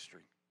his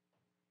ministry.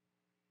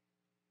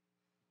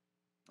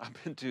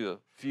 I've been to a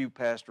few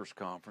pastors'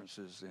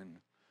 conferences, and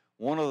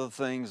one of the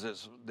things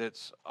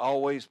that's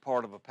always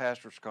part of a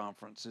pastor's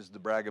conference is the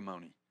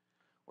braggamony,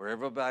 where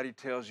everybody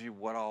tells you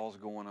what all's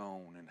going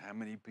on and how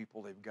many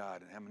people they've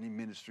got and how many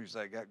ministries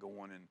they got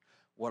going and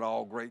what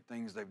all great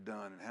things they've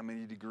done and how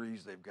many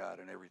degrees they've got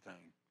and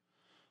everything.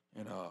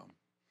 And I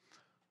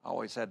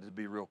always had to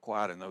be real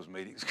quiet in those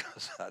meetings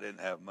because I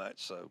didn't have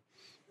much. So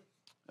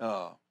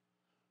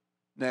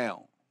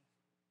now,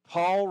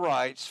 Paul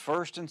writes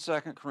 1st and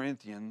 2nd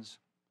Corinthians,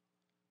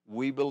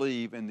 we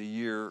believe, in the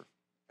year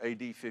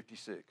AD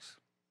 56.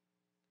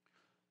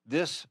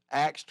 This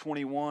Acts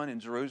 21 in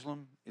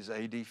Jerusalem is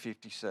AD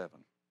 57.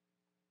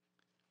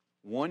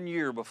 1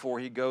 year before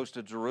he goes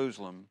to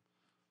Jerusalem,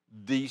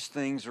 these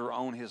things are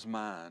on his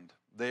mind.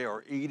 They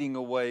are eating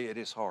away at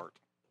his heart.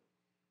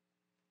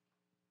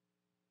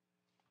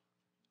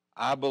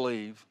 I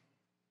believe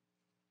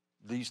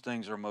these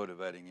things are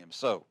motivating him.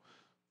 So,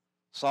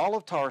 Saul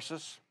of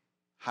Tarsus,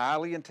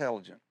 highly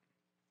intelligent,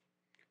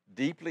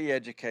 deeply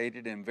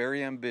educated, and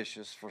very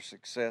ambitious for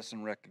success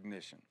and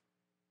recognition.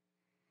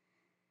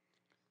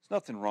 There's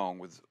nothing wrong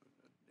with,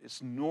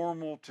 it's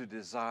normal to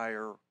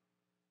desire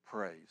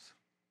praise.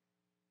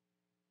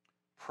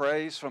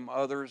 Praise from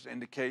others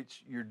indicates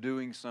you're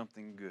doing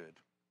something good.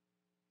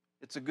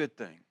 It's a good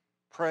thing.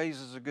 Praise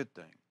is a good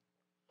thing.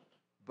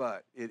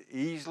 But it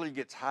easily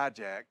gets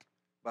hijacked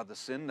by the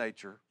sin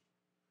nature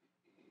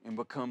and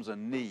becomes a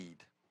need.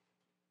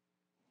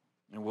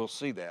 And we'll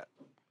see that.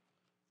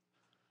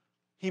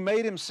 He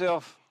made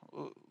himself,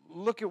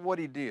 look at what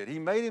he did. He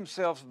made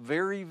himself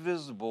very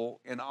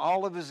visible in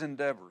all of his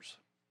endeavors.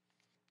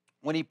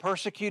 When he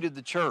persecuted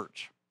the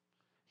church,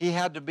 he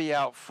had to be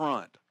out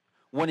front.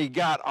 When he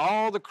got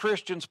all the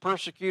Christians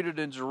persecuted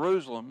in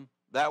Jerusalem,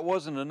 that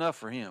wasn't enough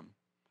for him.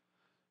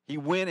 He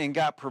went and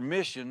got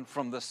permission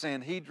from the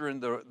Sanhedrin,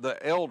 the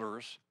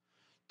elders,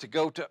 to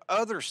go to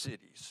other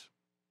cities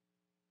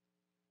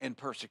and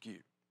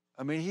persecute.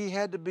 I mean, he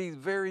had to be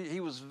he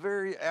was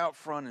very out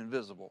front and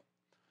visible.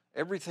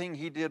 Everything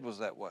he did was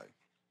that way.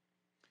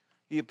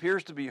 He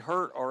appears to be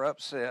hurt or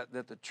upset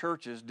that the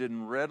churches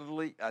didn't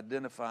readily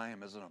identify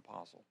him as an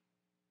apostle.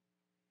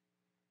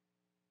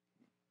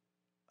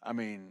 I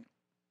mean,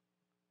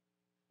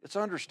 it's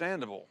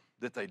understandable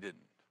that they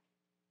didn't.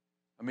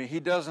 I mean, he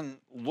doesn't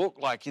look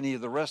like any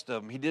of the rest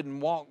of them. He didn't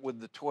walk with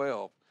the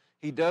 12.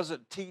 He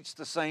doesn't teach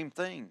the same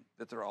thing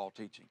that they're all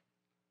teaching.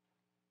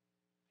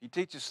 He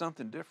teaches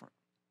something different.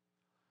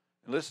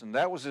 And listen,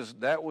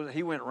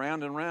 he went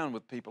round and round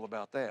with people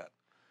about that.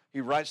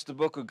 He writes the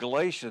book of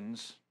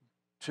Galatians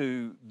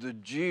to the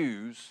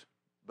Jews,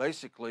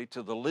 basically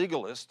to the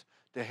legalists,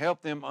 to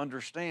help them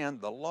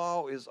understand the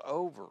law is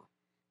over.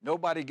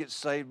 Nobody gets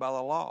saved by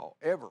the law,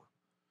 ever.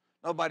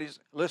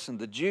 Listen,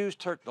 the Jews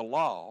took the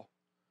law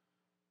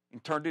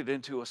and turned it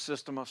into a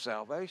system of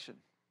salvation.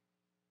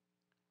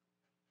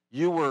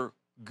 You were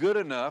good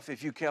enough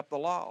if you kept the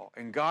law,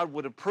 and God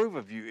would approve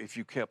of you if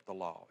you kept the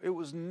law. It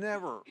was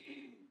never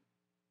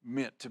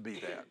meant to be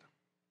that.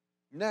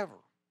 Never.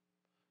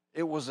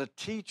 It was a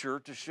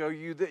teacher to show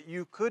you that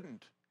you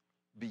couldn't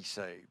be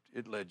saved.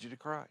 It led you to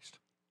Christ.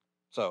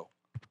 So,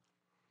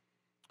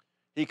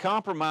 he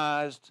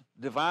compromised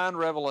divine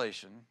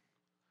revelation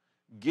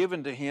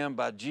given to him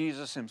by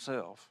Jesus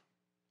himself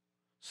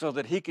so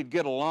that he could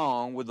get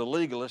along with the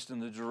legalists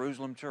in the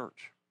Jerusalem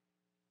church.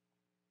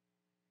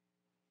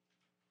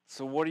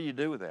 So what do you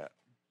do with that?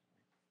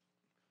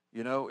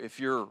 You know, if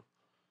you're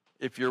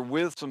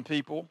with some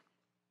people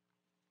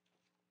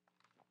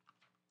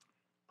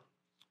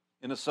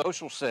in a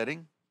social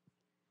setting,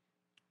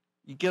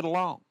 you get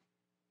along.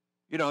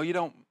 You know,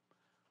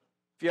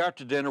 if you're out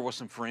to dinner with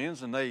some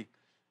friends and they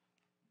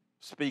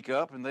speak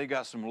up and they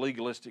got some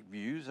legalistic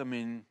views, I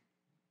mean,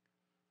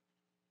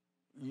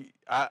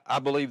 I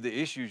believe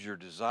the issue is your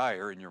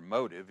desire and your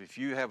motive. If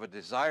you have a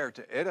desire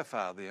to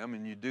edify them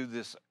and you do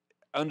this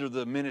under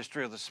the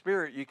ministry of the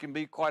Spirit, you can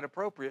be quite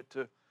appropriate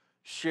to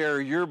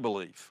share your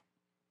belief.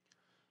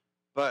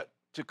 But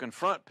to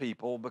confront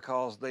people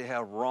because they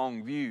have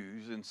wrong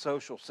views in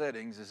social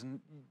settings is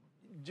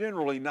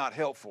generally not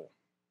helpful.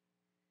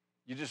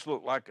 You just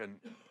look like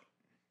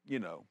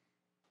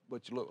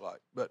what you look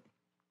like. But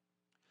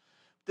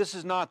this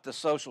is not the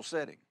social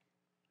setting.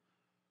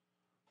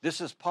 This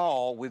is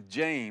Paul with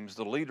James,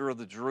 the leader of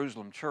the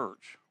Jerusalem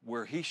church,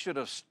 where he should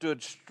have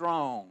stood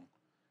strong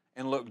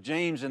and looked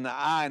James in the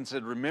eye and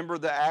said, remember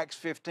the Acts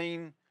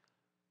 15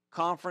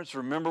 conference?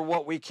 Remember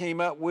what we came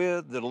up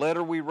with, the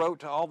letter we wrote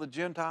to all the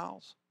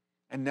Gentiles?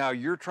 And now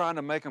you're trying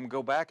to make them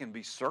go back and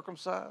be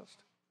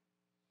circumcised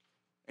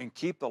and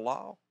keep the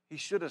law? He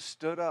should have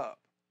stood up.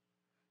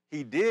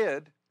 He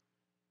did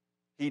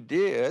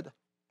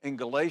in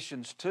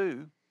Galatians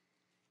 2.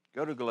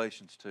 Go to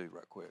Galatians 2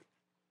 right quick.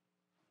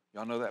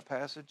 Y'all know that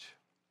passage?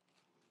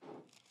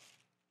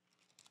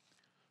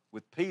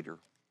 With Peter.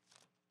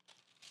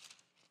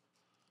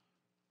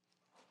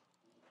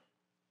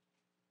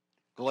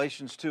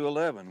 Galatians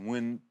 2:11,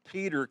 when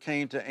Peter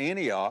came to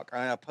Antioch,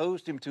 I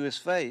opposed him to his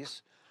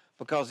face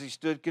because he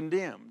stood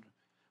condemned.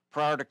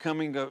 Prior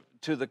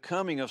to the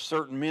coming of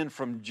certain men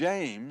from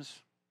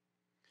James,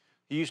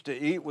 he used to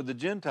eat with the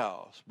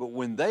Gentiles. But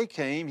when they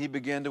came, he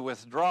began to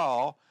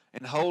withdraw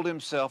and hold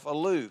himself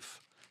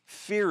aloof,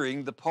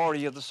 fearing the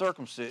party of the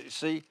circumcision.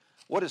 See,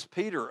 what is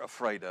Peter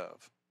afraid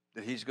of?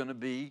 That he's going to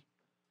be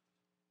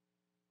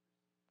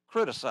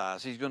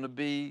criticized. He's going to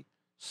be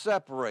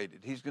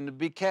separated. He's going to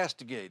be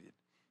castigated.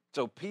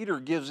 So Peter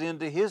gives in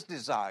to his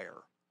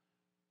desire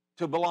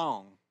to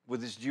belong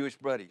with his Jewish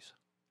buddies.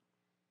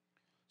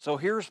 So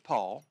here's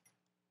Paul.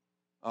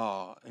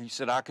 He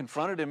said, I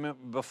confronted him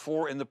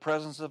before in the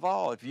presence of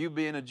all. If you,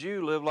 being a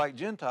Jew, live like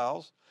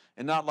Gentiles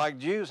and not like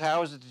Jews,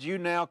 how is it that you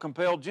now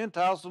compel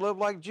Gentiles to live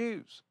like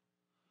Jews?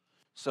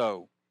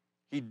 So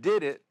he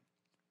did it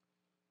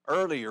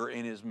earlier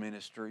in his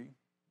ministry,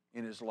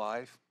 in his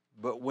life,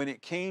 but when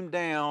it came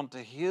down to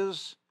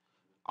his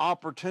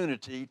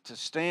opportunity to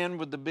stand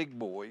with the big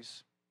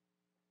boys,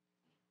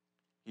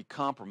 he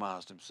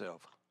compromised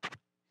himself.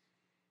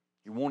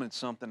 He wanted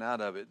something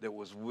out of it that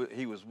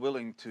he was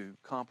willing to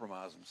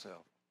compromise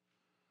himself.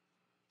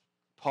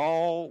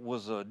 Paul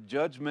was a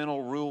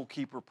judgmental rule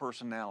keeper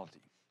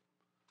personality.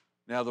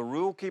 Now, the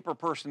rule keeper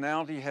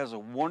personality has a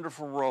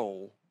wonderful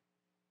role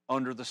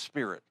under the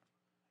Spirit.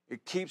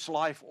 It keeps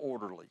life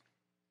orderly.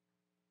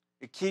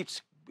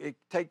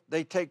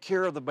 They take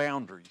care of the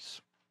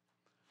boundaries.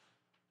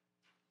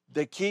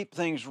 They keep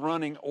things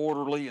running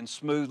orderly and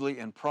smoothly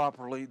and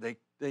properly.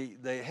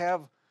 They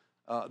have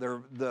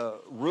the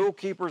rule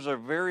keepers are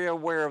very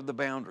aware of the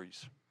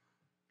boundaries,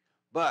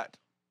 but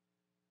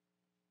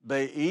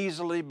they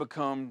easily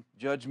become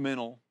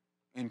judgmental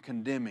and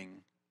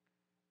condemning,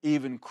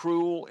 even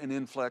cruel and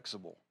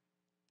inflexible.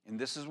 And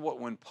this is what,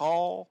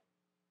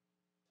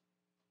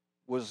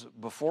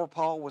 before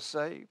Paul was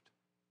saved,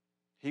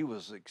 he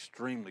was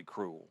extremely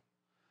cruel.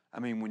 I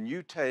mean, when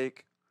you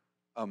take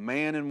a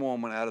man and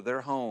woman out of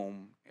their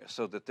home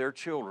so that their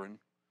children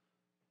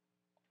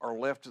are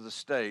left to the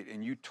state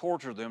and you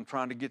torture them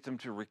trying to get them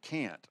to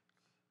recant,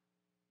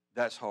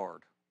 that's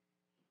hard.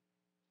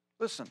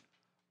 Listen,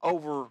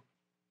 over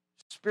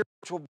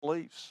spiritual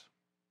beliefs.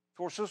 Of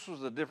course, this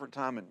was a different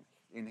time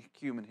in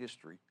human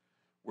history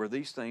where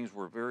these things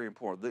were very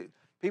important.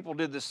 People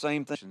did the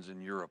same things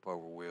in Europe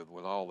over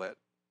with all that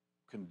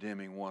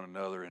condemning one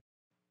another and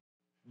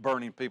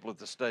burning people at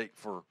the stake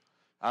for,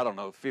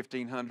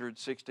 1500,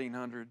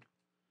 1600.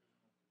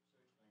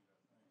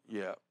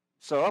 Yeah.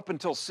 So up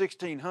until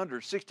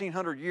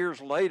 1600 years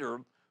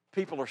later,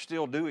 people are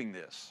still doing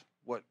this,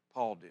 what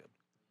Paul did.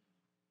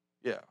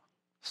 Yeah.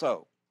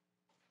 So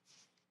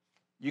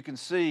you can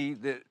see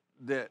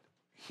that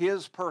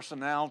his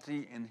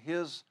personality and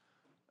his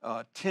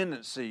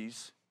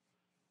tendencies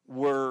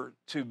were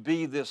to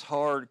be this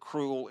hard,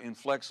 cruel,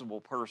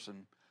 inflexible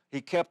person. He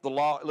kept the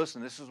law.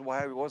 Listen, this is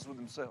how he was with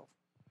himself.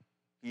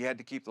 He had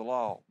to keep the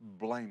law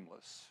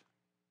blameless.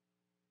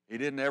 He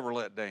didn't ever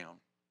let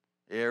down.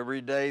 Every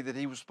day that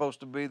he was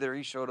supposed to be there,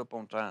 he showed up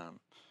on time,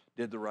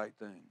 did the right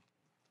thing.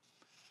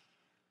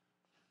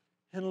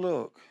 And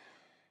look,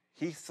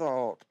 he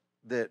thought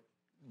that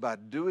by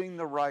doing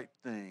the right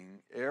thing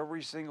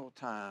every single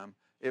time,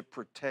 it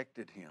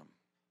protected him.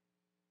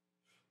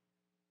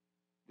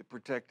 It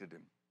protected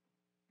him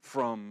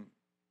from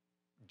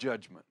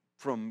judgment,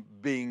 from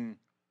being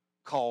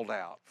called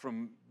out,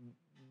 from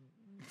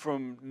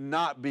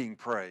not being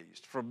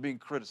praised, from being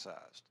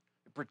criticized.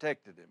 It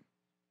protected him.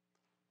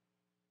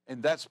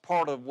 And that's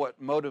part of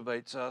what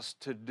motivates us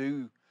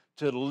to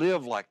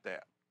live like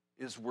that,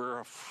 is we're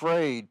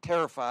afraid,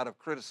 terrified of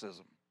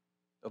criticism,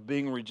 of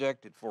being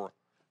rejected for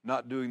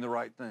not doing the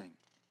right thing.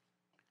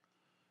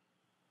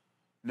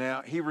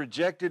 Now, he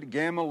rejected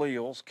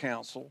Gamaliel's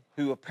counsel,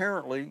 who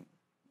apparently,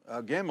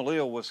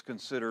 Gamaliel is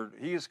considered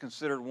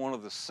one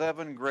of the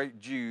 7 great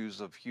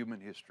Jews of human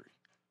history.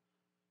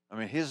 I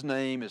mean, his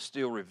name is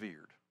still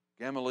revered.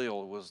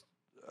 Gamaliel was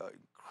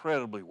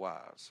incredibly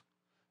wise.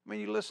 I mean,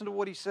 you listen to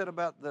what he said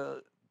about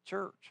the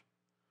church.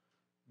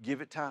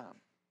 Give it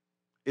time.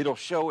 It'll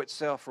show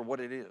itself for what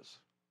it is.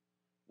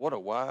 What a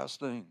wise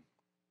thing.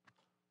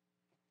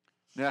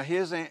 Now,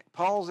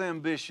 Paul's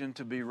ambition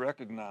to be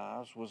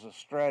recognized was a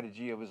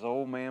strategy of his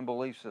old man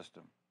belief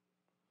system.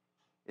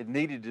 It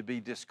needed to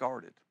be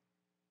discarded.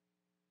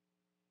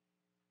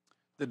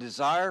 The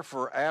desire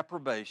for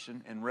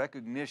approbation and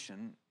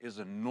recognition is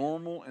a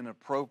normal and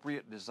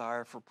appropriate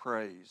desire for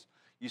praise.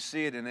 You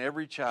see it in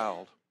every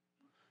child.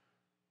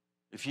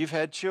 If you've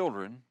had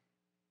children,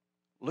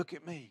 look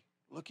at me,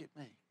 look at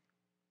me.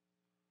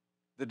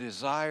 The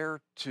desire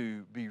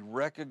to be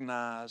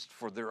recognized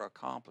for their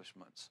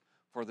accomplishments,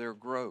 for their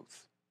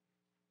growth,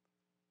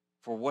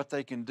 for what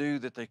they can do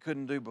that they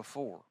couldn't do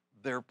before.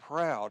 They're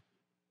proud,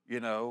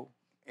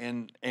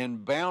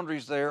 and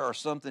boundaries there are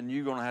something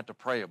you're going to have to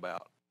pray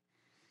about.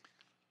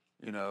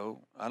 I know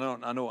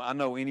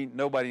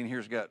nobody in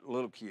here's got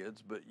little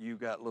kids, but you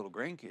got little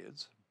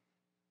grandkids.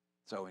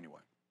 So anyway,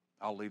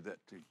 I'll leave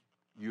that to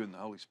you and the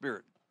Holy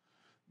Spirit.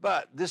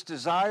 But this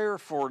desire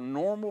for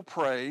normal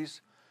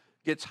praise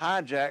gets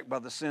hijacked by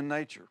the sin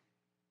nature.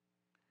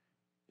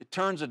 It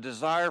turns a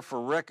desire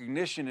for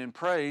recognition and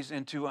praise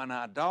into an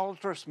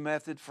idolatrous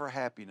method for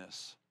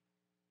happiness.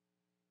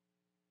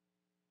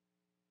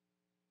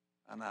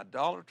 An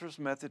idolatrous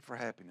method for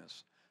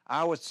happiness.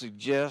 I would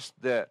suggest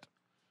that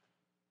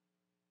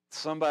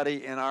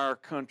somebody in our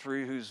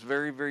country who's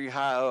very, very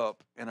high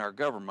up in our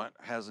government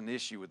has an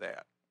issue with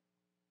that.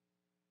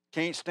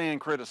 Can't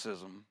stand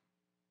criticism,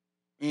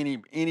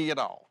 any at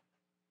all,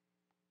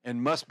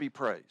 and must be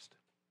praised.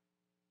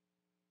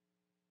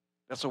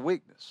 That's a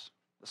weakness.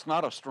 It's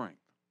not a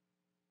strength.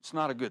 It's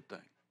not a good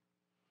thing.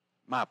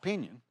 My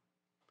opinion.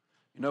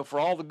 You know, for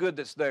all the good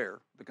that's there,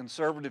 the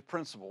conservative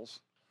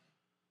principles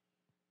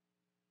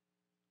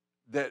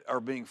that are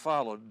being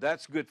followed,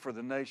 that's good for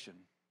the nation.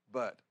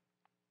 But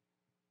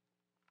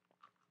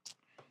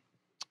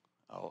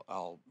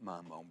I'll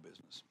mind my own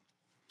business.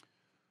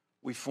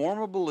 We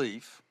form a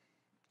belief,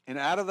 and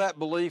out of that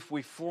belief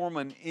we form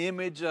an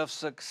image of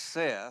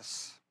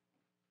success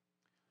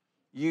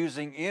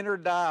using inner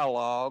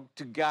dialogue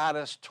to guide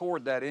us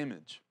toward that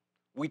image.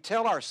 We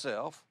tell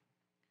ourselves,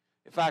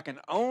 if I can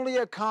only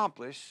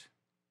accomplish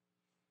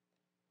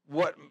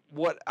what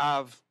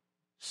I've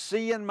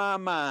see in my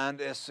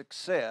mind as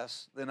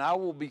success, then I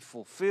will be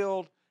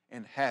fulfilled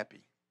and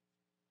happy.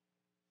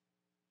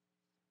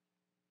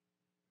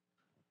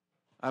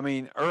 I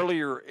mean,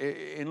 earlier,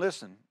 and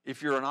listen,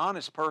 if you're an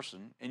honest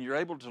person and you're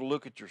able to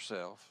look at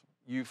yourself,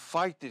 you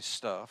fight this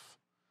stuff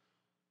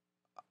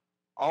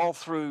all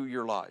through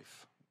your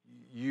life.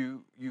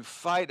 You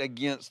fight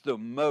against the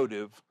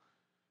motive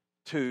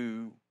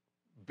to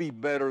be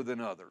better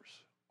than others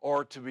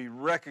or to be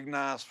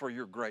recognized for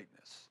your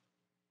greatness.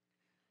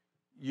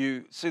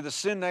 You see, the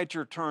sin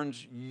nature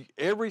turns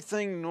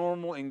everything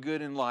normal and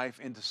good in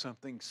life into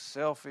something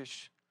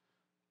selfish,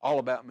 all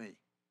about me.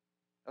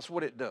 That's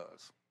what it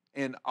does.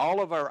 And all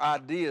of our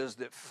ideas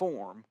that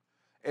form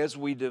as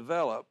we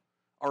develop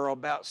are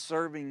about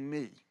serving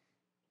me.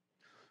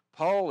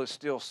 Paul is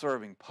still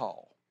serving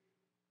Paul.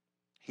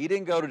 He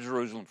didn't go to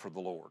Jerusalem for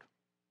the Lord.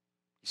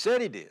 He said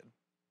he did.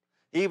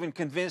 He even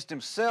convinced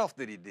himself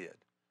that he did.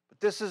 But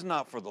this is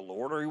not for the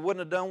Lord, or he wouldn't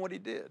have done what he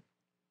did.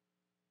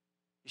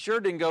 He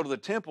sure didn't go to the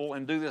temple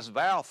and do this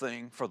vow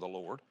thing for the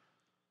Lord.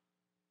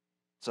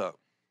 So,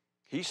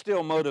 he's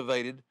still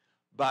motivated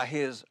by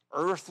his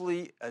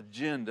earthly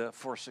agenda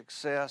for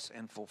success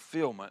and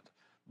fulfillment,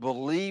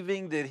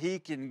 believing that he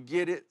can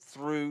get it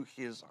through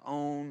his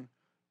own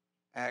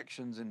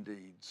actions and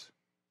deeds.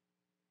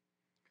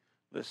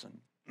 Listen,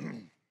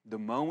 the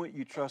moment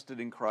you trusted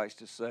in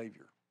Christ as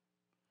Savior,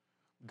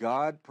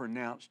 God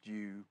pronounced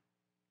you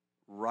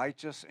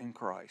righteous in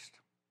Christ.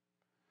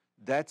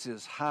 That's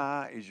as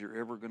high as you're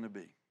ever going to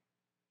be.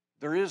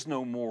 There is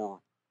no more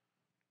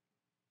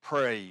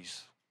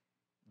praise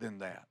than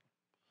that.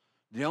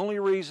 The only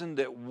reason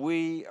that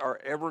we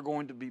are ever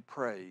going to be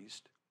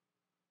praised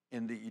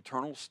in the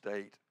eternal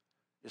state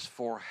is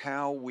for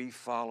how we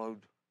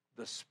followed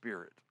the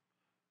Spirit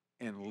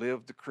and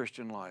lived the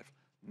Christian life.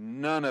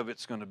 None of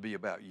it's going to be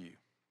about you.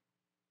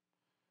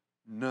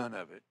 None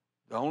of it.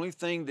 The only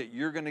thing that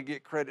you're going to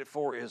get credit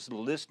for is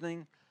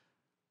listening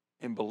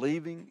and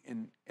believing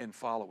and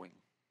following.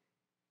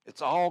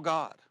 It's all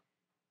God.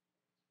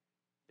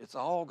 It's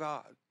all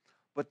God.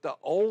 But the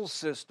old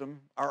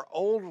system, our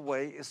old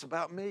way, is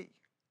about me.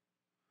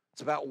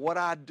 It's about what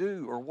I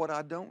do or what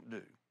I don't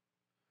do.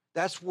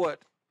 That's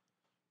what,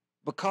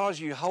 because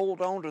you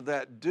hold on to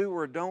that do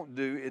or don't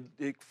do,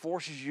 it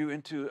forces you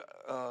into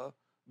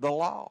the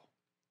law.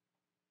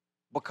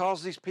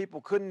 Because these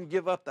people couldn't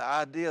give up the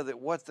idea that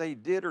what they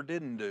did or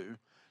didn't do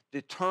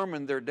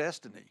determined their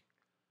destiny.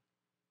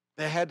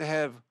 They had to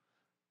have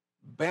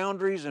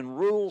boundaries and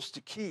rules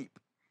to keep.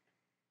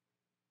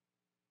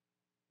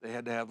 They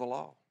had to have the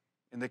law,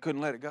 and they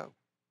couldn't let it go.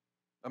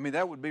 I mean,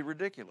 that would be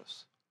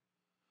ridiculous.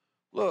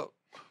 Look,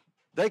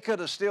 they could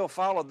have still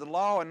followed the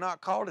law and not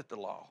called it the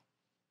law.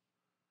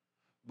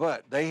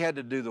 But they had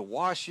to do the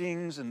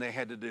washings, and they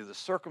had to do the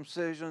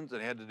circumcisions, and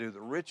they had to do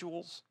the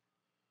rituals,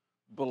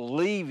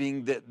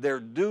 believing that their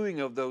doing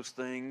of those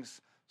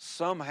things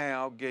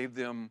somehow gave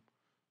them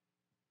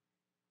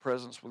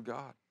presence with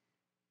God.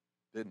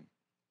 Didn't.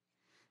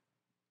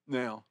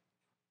 Now,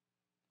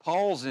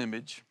 Paul's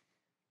image,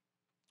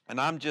 and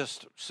I'm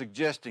just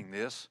suggesting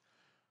this,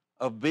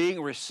 of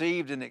being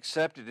received and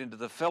accepted into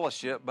the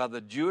fellowship by the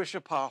Jewish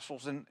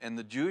apostles and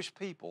the Jewish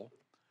people,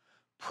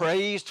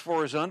 praised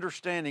for his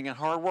understanding and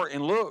hard work.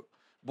 And look,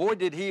 boy,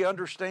 did he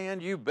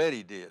understand? You bet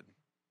he did.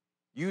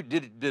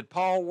 Did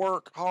Paul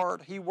work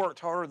hard? He worked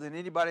harder than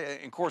anybody.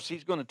 And of course,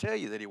 he's going to tell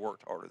you that he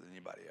worked harder than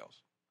anybody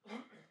else.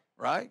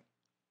 Right?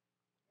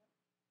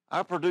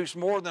 I produced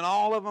more than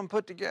all of them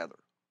put together.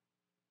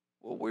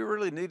 Well, we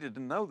really needed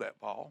to know that,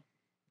 Paul.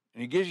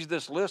 And he gives you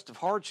this list of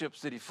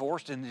hardships that he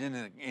forced. And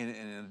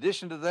in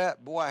addition to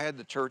that, boy, I had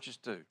the churches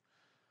too.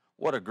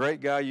 What a great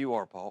guy you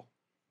are, Paul.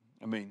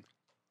 I mean,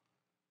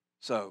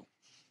 so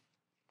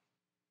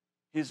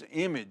his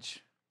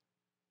image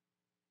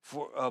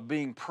for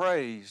being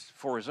praised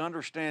for his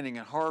understanding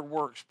and hard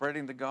work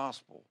spreading the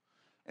gospel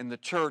and the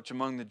church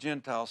among the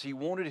Gentiles. He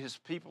wanted his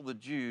people, the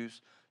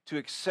Jews, to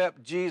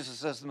accept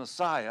Jesus as the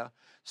Messiah,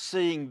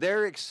 seeing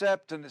their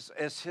acceptance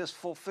as his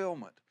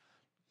fulfillment.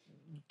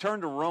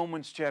 Turn to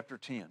Romans chapter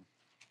 10,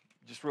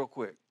 just real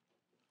quick.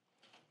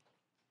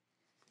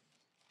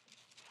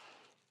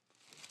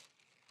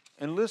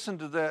 And listen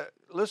to that.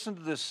 Listen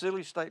to this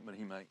silly statement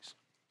he makes.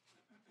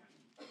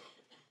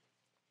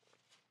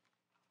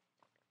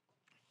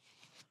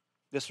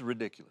 This is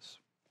ridiculous.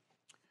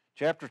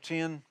 Chapter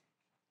 10,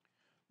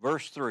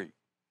 verse 3.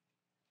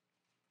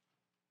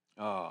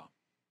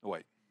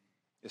 Wait,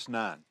 it's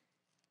 9.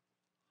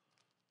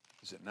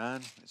 Is it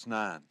 9? It's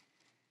 9.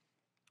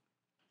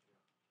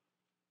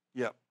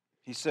 Yep.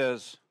 He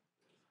says,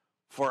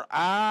 "For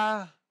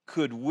I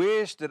could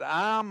wish that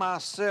I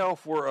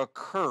myself were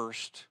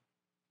accursed,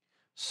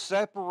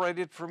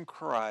 separated from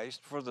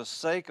Christ for the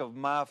sake of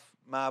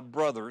my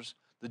brothers,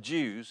 the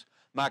Jews,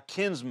 my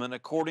kinsmen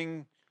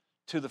according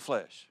to the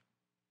flesh."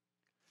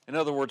 In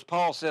other words,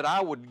 Paul said,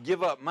 I would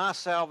give up my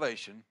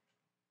salvation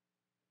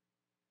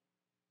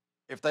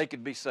if they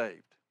could be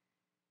saved.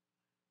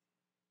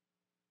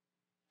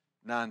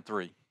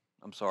 9:3.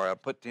 I'm sorry, I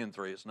put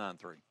 10:3. It's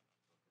 9:3.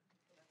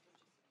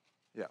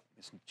 Yeah,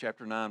 it's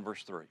chapter 9,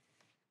 verse 3.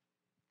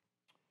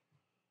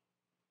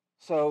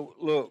 So,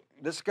 look,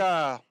 this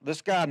guy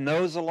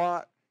knows a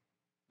lot.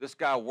 This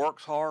guy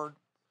works hard.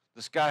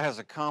 This guy has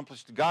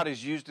accomplished, God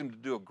has used him to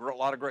do a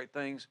lot of great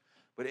things.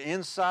 But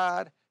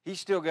inside, he's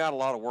still got a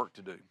lot of work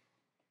to do.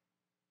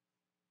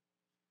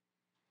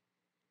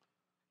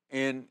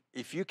 And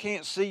if you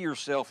can't see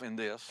yourself in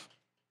this,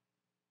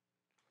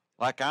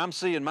 like I'm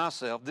seeing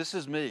myself, this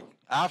is me.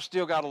 I've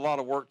still got a lot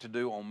of work to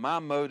do on my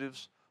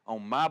motives,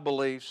 on my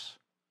beliefs,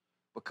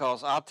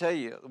 because I'll tell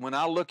you, when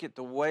I look at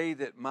the way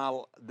that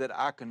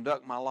I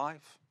conduct my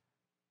life,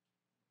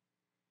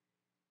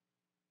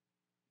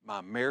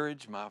 my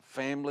marriage, my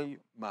family,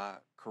 my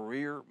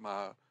career,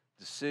 my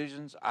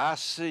decisions, I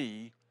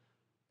see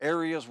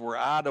areas where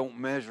I don't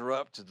measure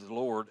up to the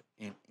Lord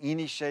in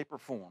any shape or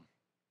form.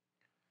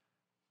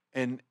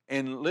 And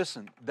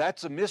listen,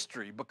 that's a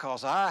mystery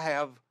because I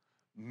have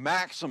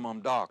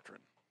maximum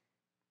doctrine.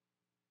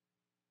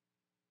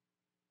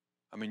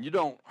 I mean, you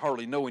don't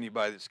hardly know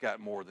anybody that's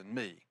got more than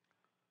me.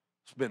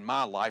 It's been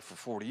my life for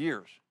 40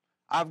 years.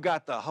 I've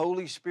got the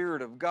Holy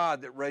Spirit of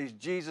God that raised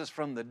Jesus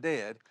from the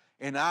dead,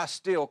 and I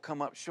still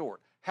come up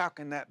short. How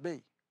can that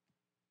be?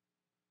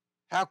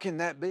 How can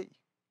that be?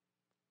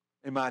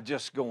 Am I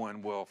just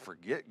going, well,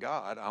 forget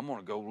God, I'm going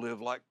to go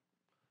live like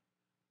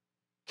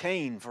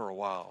Cain for a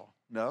while?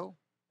 No.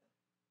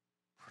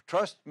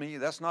 Trust me,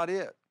 that's not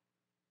it.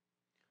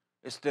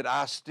 It's that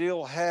I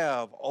still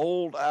have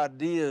old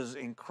ideas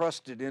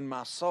encrusted in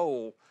my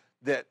soul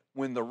that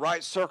when the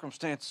right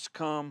circumstances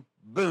come,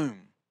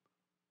 boom,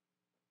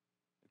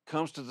 it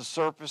comes to the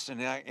surface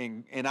and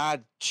I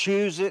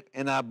choose it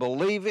and I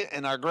believe it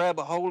and I grab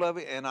a hold of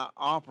it and I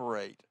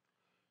operate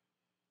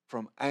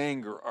from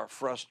anger or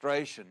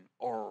frustration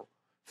or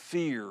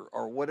fear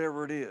or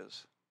whatever it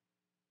is.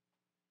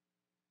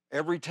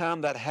 Every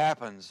time that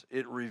happens,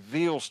 it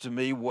reveals to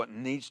me what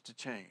needs to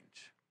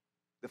change.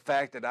 The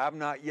fact that I've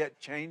not yet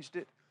changed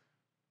it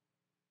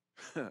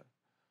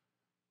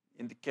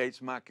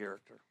indicates my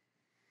character.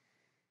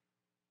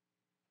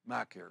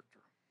 My character.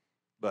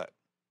 But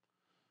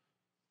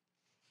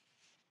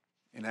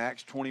in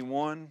Acts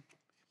 21,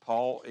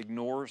 Paul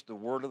ignores the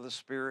word of the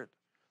Spirit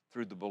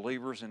through the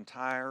believers in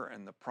Tyre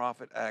and the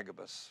prophet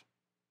Agabus.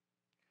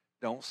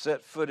 Don't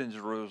set foot in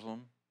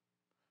Jerusalem.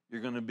 You're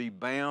going to be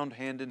bound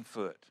hand and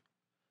foot.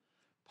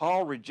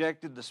 Paul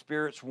rejected the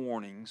Spirit's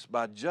warnings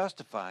by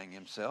justifying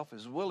himself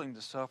as willing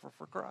to suffer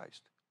for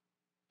Christ.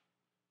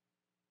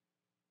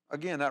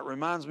 Again, that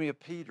reminds me of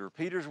Peter.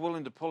 Peter's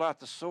willing to pull out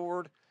the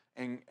sword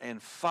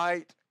and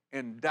fight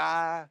and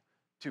die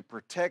to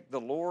protect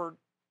the Lord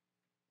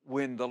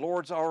when the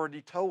Lord's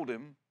already told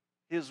him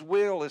his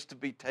will is to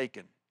be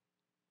taken,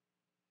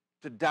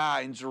 to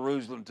die in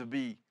Jerusalem, to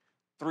be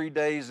 3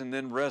 days and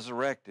then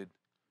resurrected.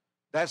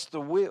 That's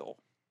the will.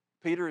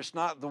 Peter, it's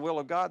not the will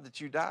of God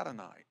that you die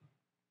tonight.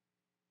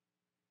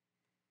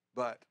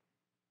 But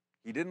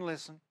he didn't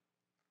listen,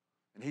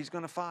 and he's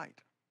going to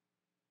fight.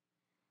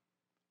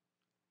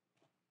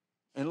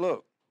 And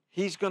look,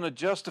 he's going to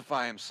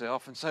justify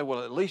himself and say,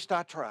 well, at least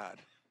I tried.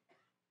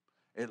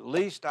 At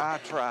least I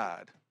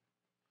tried.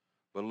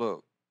 But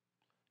look,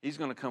 he's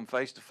going to come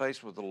face to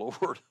face with the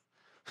Lord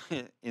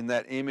in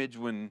that image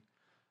when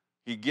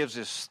he gives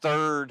his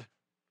third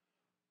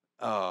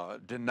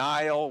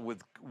denial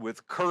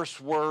with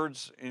curse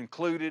words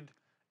included.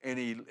 And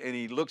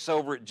he looks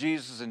over at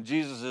Jesus, and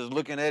Jesus is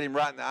looking at him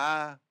right in the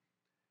eye.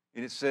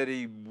 And it said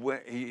he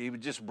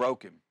just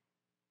broke him.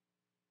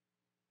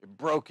 It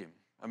broke him.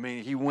 I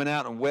mean, he went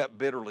out and wept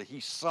bitterly. He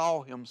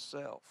saw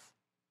himself.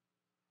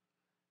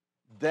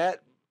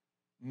 That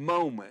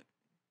moment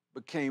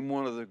became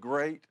one of the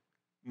great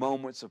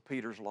moments of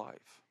Peter's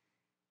life.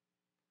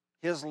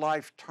 His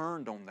life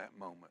turned on that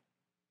moment.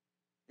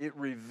 It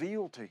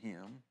revealed to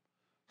him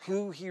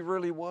who he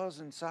really was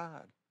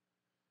inside.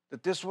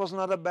 That this was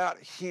not about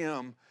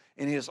him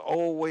in his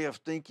old way of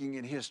thinking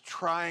and his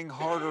trying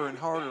harder and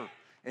harder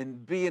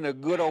and being a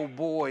good old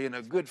boy and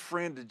a good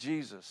friend to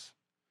Jesus.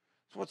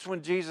 So what's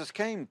when Jesus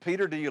came?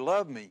 Peter, do you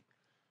love me?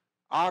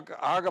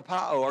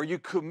 Agapao, are you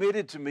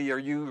committed to me? Are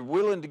you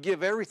willing to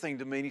give everything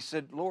to me? And he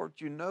said, Lord,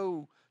 you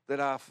know that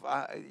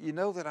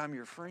I'm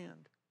your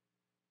friend.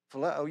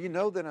 Phileo, you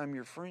know that I'm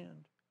your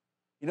friend.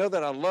 You know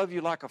that I love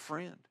you like a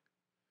friend.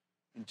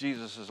 And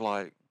Jesus is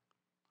like,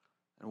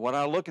 and what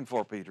am I looking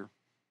for, Peter?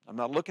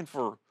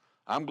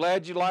 I'm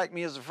glad you like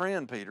me as a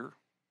friend, Peter.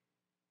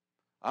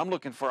 I'm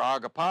looking for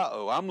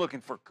agapao. I'm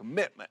looking for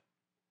commitment.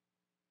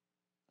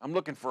 I'm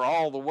looking for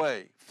all the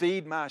way.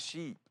 Feed my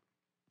sheep.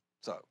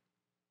 So,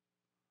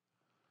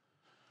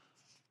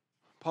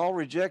 Paul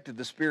rejected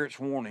the Spirit's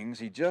warnings.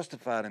 He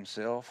justified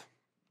himself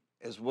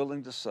as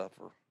willing to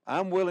suffer.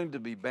 I'm willing to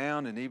be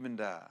bound and even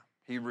die.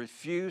 He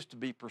refused to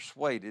be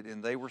persuaded,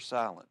 and they were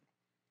silent.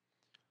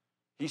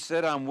 He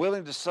said, I'm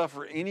willing to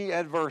suffer any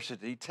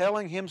adversity,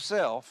 telling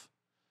himself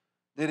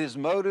that his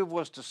motive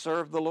was to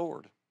serve the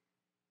Lord.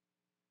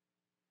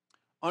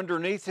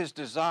 Underneath his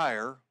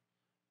desire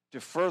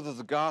to further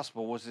the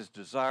gospel was his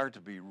desire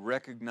to be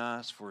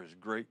recognized for his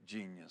great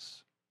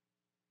genius.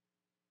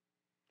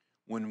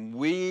 When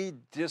we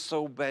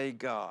disobey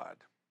God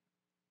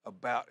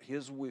about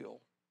his will,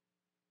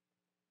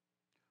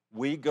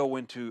 we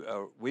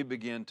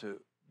begin to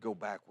go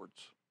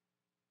backwards.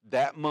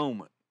 That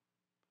moment,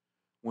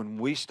 when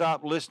we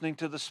stop listening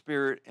to the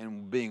Spirit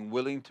and being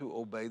willing to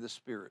obey the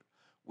Spirit,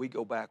 we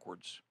go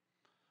backwards.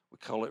 We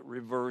call it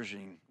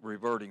reversionism.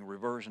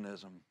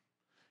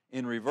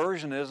 In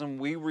reversionism,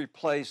 we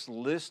replace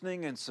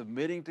listening and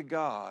submitting to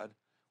God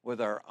with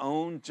our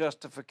own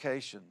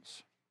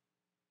justifications,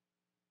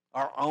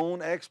 our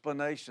own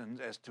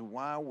explanations as to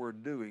why we're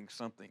doing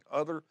something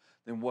other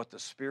than what the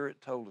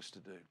Spirit told us to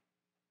do.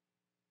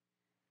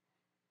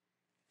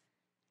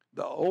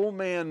 The old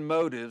man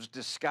motives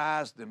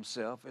disguised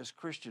themselves as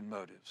Christian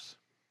motives.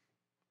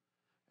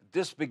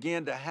 This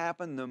began to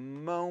happen the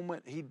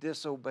moment he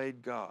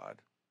disobeyed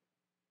God.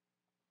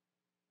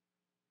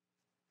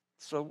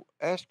 So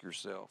ask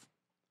yourself,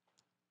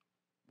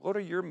 what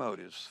are your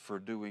motives for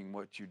doing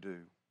what you do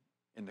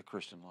in the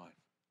Christian life?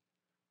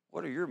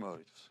 What are your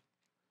motives?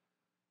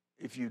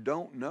 If you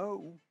don't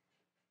know,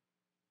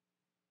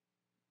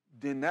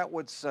 then that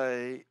would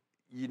say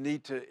you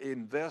need to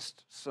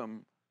invest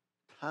some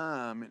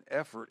time and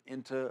effort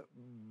into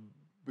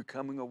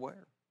becoming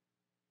aware.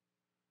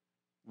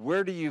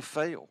 Where do you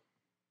fail?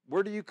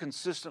 Where do you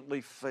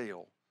consistently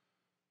fail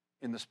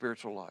in the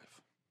spiritual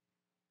life?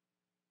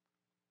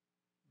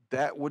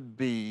 That would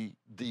be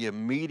the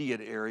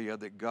immediate area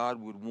that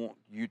God would want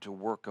you to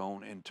work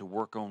on and to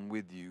work on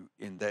with you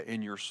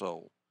in your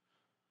soul.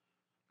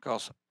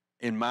 Because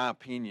in my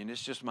opinion,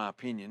 it's just my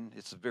opinion,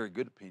 it's a very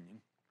good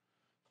opinion,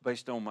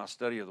 based on my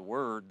study of the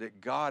Word, that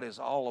God is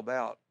all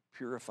about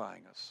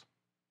purifying us,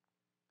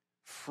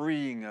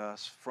 freeing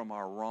us from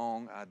our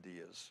wrong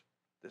ideas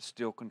that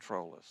still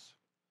control us.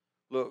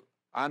 Look,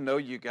 I know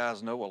you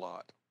guys know a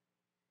lot.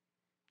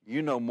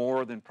 You know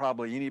more than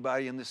probably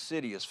anybody in this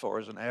city as far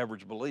as an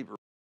average believer.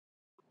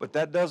 But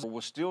that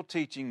was still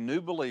teaching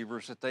new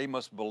believers that they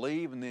must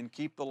believe and then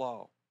keep the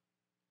law.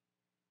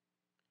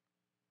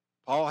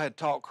 Paul had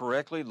taught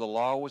correctly, the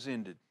law was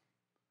ended.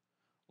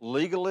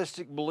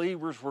 Legalistic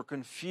believers were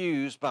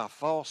confused by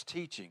false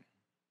teaching.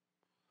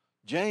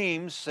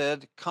 James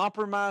said,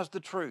 compromise the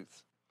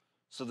truth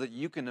so that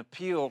you can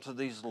appeal to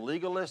these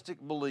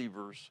legalistic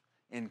believers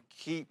and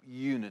keep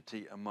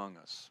unity among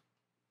us.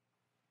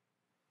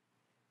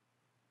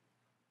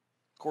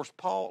 Of course,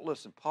 Paul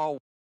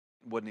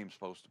wasn't even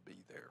supposed to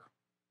be there.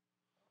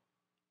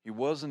 He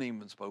wasn't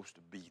even supposed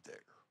to be there.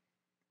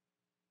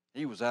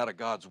 He was out of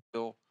God's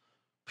will,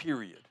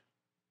 period.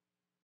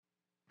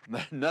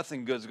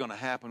 Nothing good is going to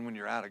happen when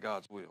you're out of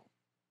God's will.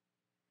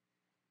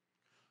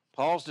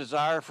 Paul's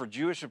desire for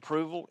Jewish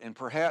approval and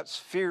perhaps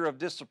fear of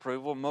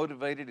disapproval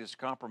motivated his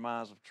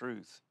compromise of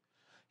truth.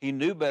 He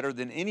knew better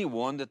than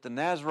anyone that the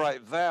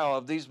Nazirite vow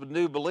of these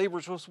new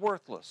believers was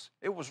worthless.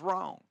 It was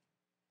wrong.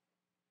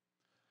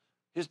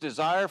 His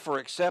desire for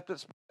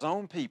acceptance by his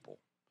own people.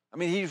 I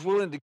mean, he's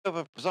willing to give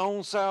up his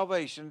own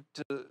salvation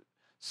to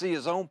see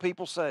his own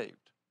people saved.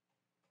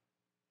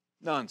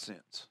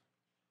 Nonsense.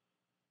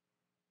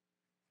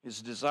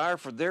 His desire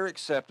for their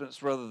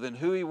acceptance rather than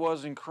who he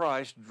was in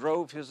Christ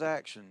drove his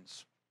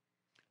actions.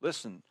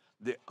 Listen,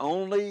 the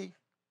only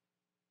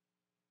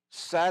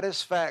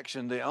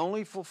satisfaction, the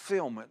only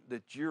fulfillment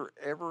that you're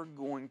ever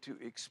going to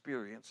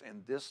experience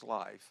in this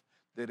life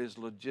that is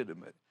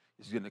legitimate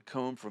is going to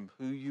come from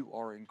who you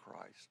are in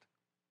Christ.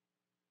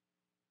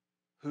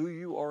 Who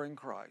you are in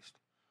Christ.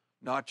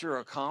 Not your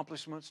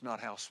accomplishments,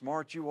 not how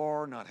smart you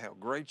are, not how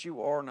great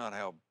you are, not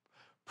how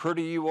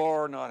pretty you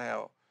are, not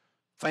how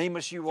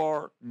famous you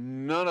are.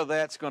 None of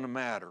that's going to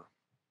matter.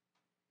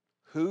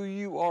 Who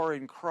you are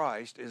in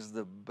Christ is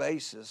the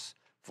basis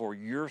for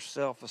your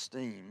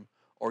self-esteem,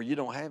 or you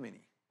don't have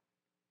any.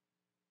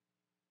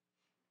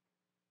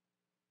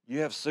 You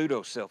have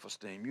pseudo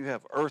self-esteem. You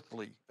have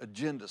earthly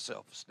agenda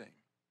self-esteem.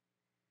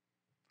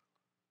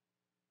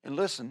 And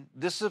listen,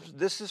 this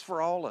is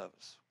for all of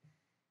us.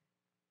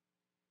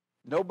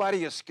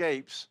 Nobody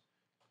escapes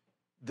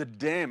the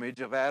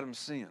damage of Adam's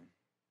sin.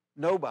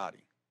 Nobody.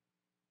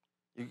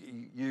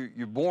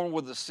 You're born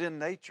with a sin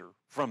nature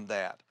from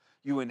that.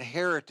 You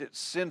inherited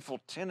sinful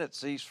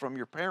tendencies from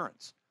your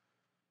parents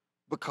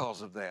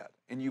because of that.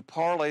 And you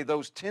parlay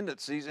those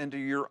tendencies into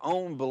your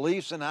own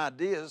beliefs and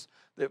ideas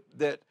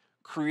that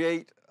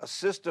create a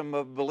system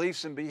of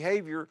beliefs and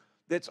behavior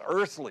that's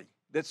earthly,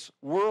 that's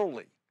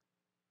worldly.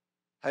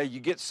 Hey, you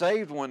get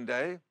saved one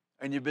day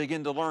and you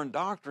begin to learn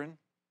doctrine,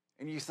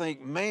 and you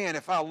think, man,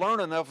 if I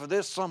learn enough of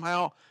this,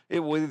 somehow it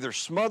will either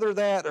smother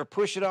that or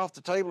push it off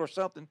the table or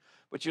something,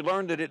 but you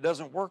learn that it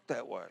doesn't work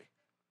that way.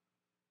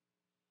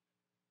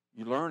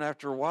 You learn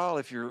after a while,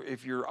 if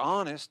you're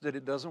honest, that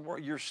it doesn't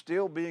work. You're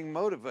still being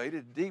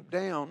motivated deep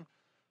down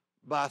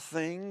by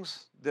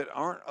things that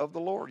aren't of the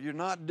Lord. You're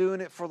not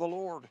doing it for the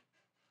Lord.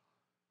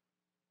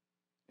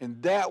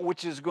 And that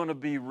which is going to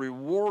be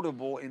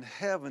rewardable in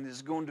heaven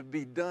is going to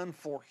be done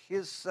for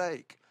His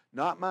sake,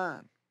 not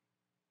mine.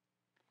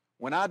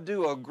 When I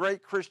do a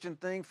great Christian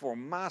thing for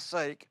my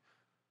sake,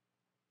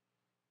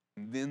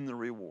 then the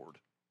reward.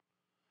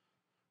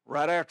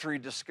 Right after he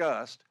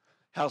discussed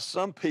how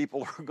some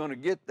people are going to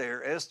get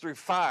there as through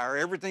fire,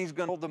 everything's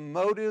going to, the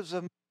motives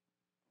of,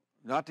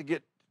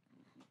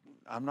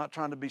 I'm not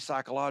trying to be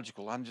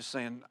psychological. I'm just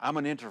saying I'm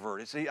an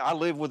introvert. I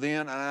live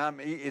within,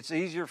 and it's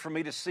easier for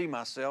me to see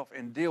myself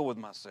and deal with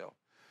myself.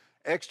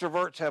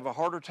 Extroverts have a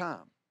harder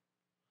time.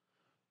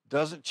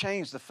 Doesn't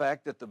change the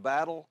fact that the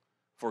battle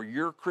for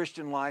your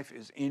Christian life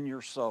is in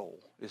your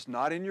soul. It's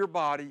not in your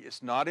body.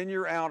 It's not in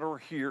your outer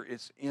here.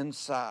 It's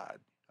inside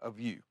of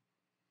you.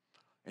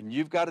 And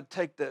you've got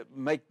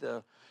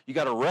to you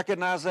got to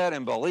recognize that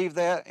and believe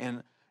that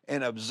and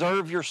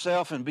observe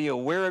yourself and be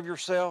aware of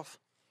yourself.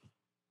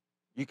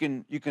 You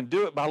can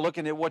do it by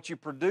looking at what you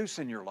produce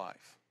in your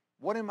life.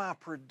 What am I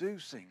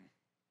producing?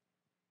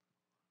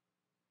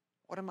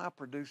 What am I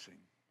producing?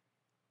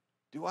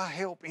 Do I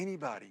help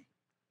anybody?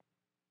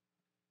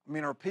 I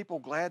mean, are people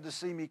glad to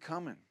see me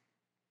coming?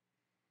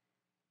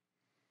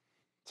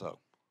 So,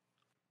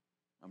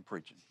 I'm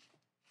preaching.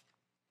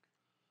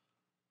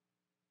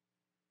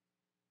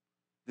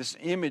 This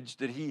image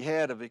that he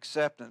had of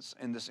acceptance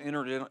and this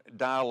inner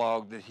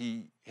dialogue that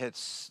he had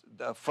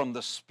from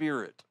the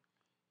Spirit,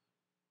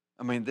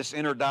 this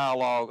inner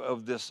dialogue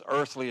of this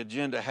earthly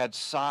agenda had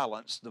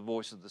silenced the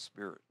voice of the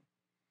Spirit.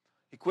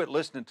 He quit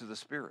listening to the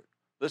Spirit.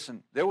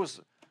 Listen, the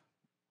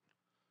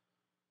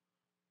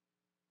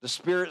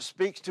Spirit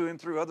speaks to him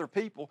through other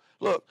people.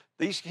 Look,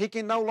 he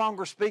can no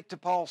longer speak to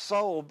Paul's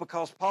soul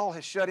because Paul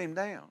has shut him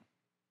down,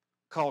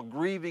 called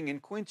grieving and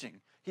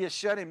quenching. He has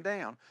shut him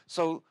down.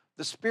 So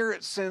the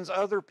Spirit sends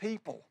other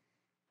people.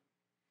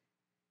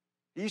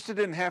 He used to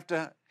didn't have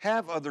to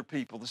have other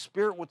people. The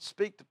Spirit would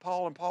speak to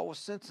Paul, and Paul was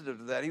sensitive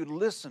to that. He would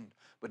listen.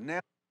 But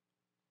now,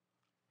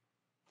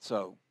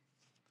 so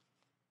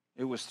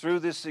it was through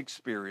this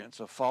experience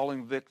of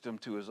falling victim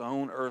to his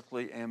own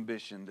earthly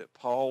ambition that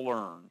Paul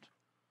learned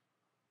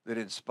that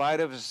in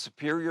spite of his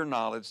superior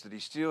knowledge, that he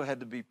still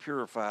had to be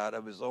purified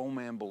of his old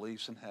man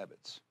beliefs and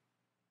habits.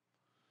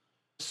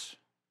 This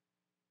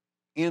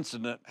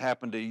incident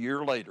happened a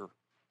year later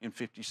in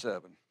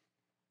 57.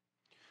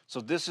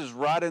 So this is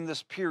right in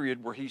this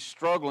period where he's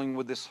struggling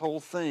with this whole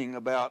thing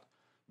about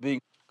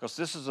being, because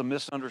this is a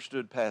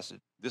misunderstood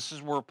passage. This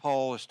is where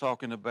Paul is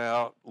talking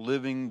about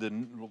walking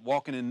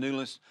in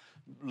newness,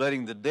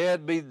 letting the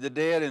dead be the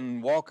dead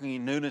and walking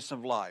in newness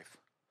of life.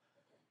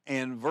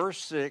 And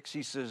verse 6,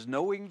 he says,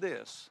 knowing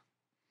this,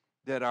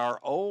 that our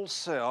old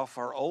self,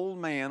 our old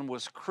man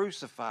was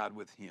crucified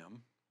with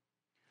him.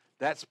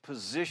 That's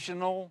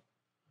positional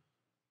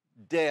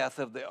death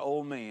of the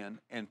old man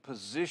and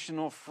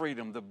positional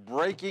freedom, the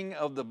breaking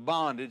of the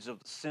bondage of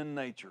the sin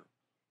nature.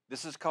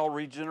 This is called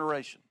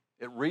regeneration.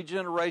 At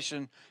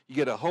regeneration, you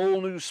get a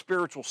whole new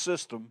spiritual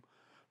system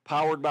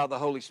powered by the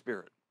Holy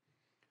Spirit.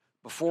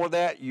 Before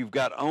that, you've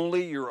got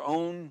only your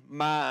own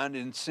mind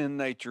and sin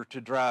nature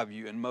to drive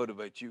you and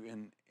motivate you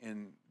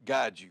and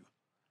guide you.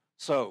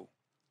 So,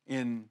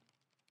 when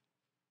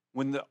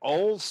the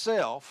old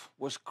self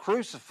was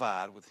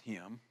crucified with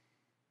him,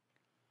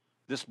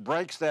 this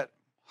breaks that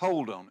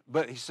hold on it.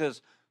 But he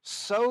says,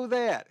 so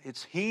that,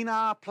 it's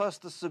hina plus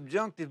the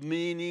subjunctive,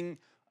 meaning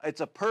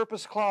it's a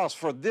purpose clause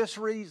for this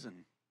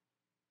reason.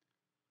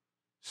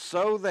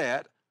 So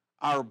that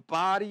our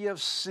body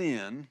of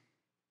sin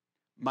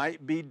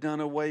might be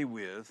done away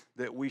with,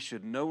 that we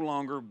should no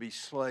longer be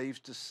slaves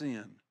to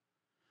sin.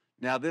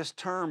 Now, this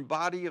term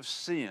body of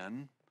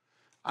sin,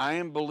 I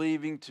am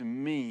believing to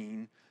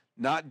mean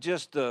not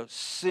just the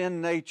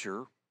sin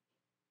nature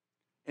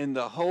and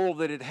the whole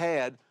that it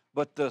had,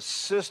 but the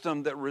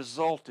system that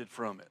resulted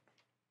from it,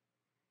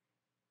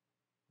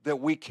 that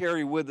we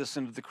carry with us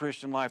into the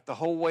Christian life, the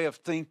whole way of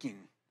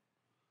thinking.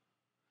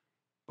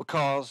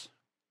 Because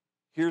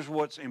here's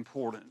what's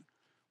important.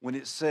 When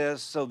it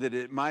says so that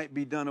it might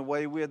be done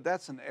away with,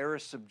 that's an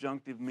aorist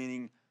subjunctive,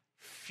 meaning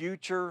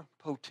future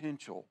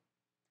potential.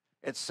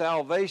 At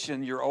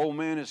salvation, your old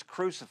man is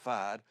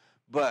crucified,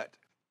 but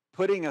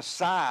putting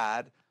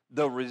aside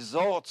the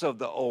results of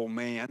the old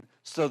man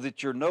so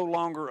that you're no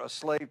longer a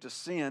slave to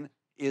sin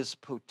is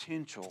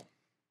potential.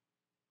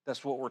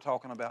 That's what we're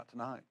talking about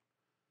tonight.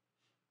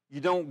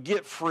 You don't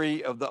get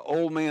free of the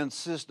old man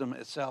system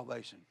at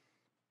salvation.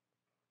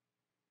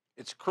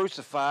 It's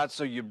crucified,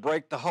 so you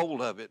break the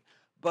hold of it.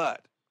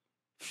 But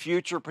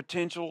future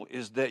potential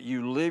is that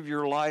you live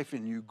your life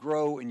and you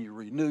grow and you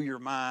renew your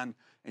mind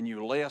and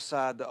you lay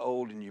aside the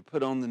old and you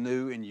put on the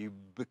new and you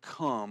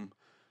become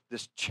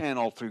this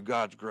channel through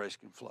God's grace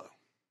can flow.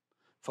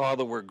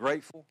 Father, we're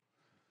grateful.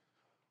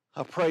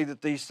 I pray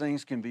that these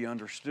things can be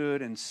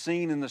understood and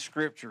seen in the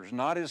Scriptures,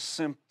 not as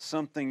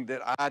something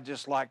that I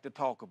just like to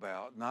talk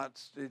about.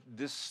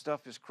 This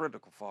stuff is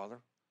critical, Father.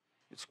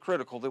 It's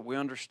critical that we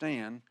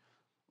understand,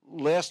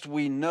 lest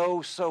we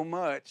know so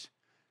much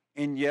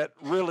and yet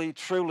really,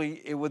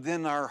 truly,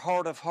 within our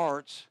heart of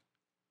hearts,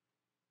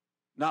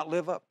 not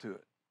live up to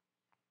it.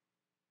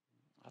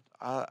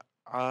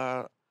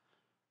 I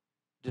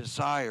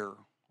desire,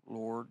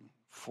 Lord,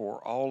 for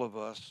all of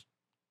us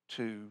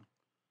to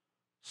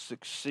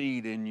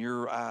succeed in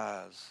your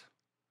eyes,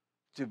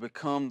 to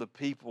become the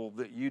people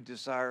that you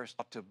desire us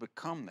to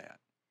become that.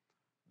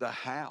 The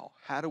how.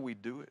 How do we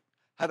do it?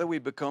 How do we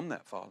become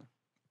that, Father?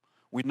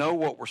 We know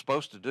what we're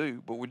supposed to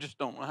do, but we just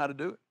don't know how to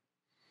do it.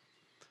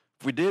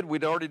 If we did,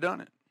 we'd already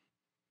done it.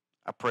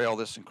 I pray all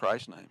this in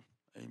Christ's name.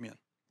 Amen.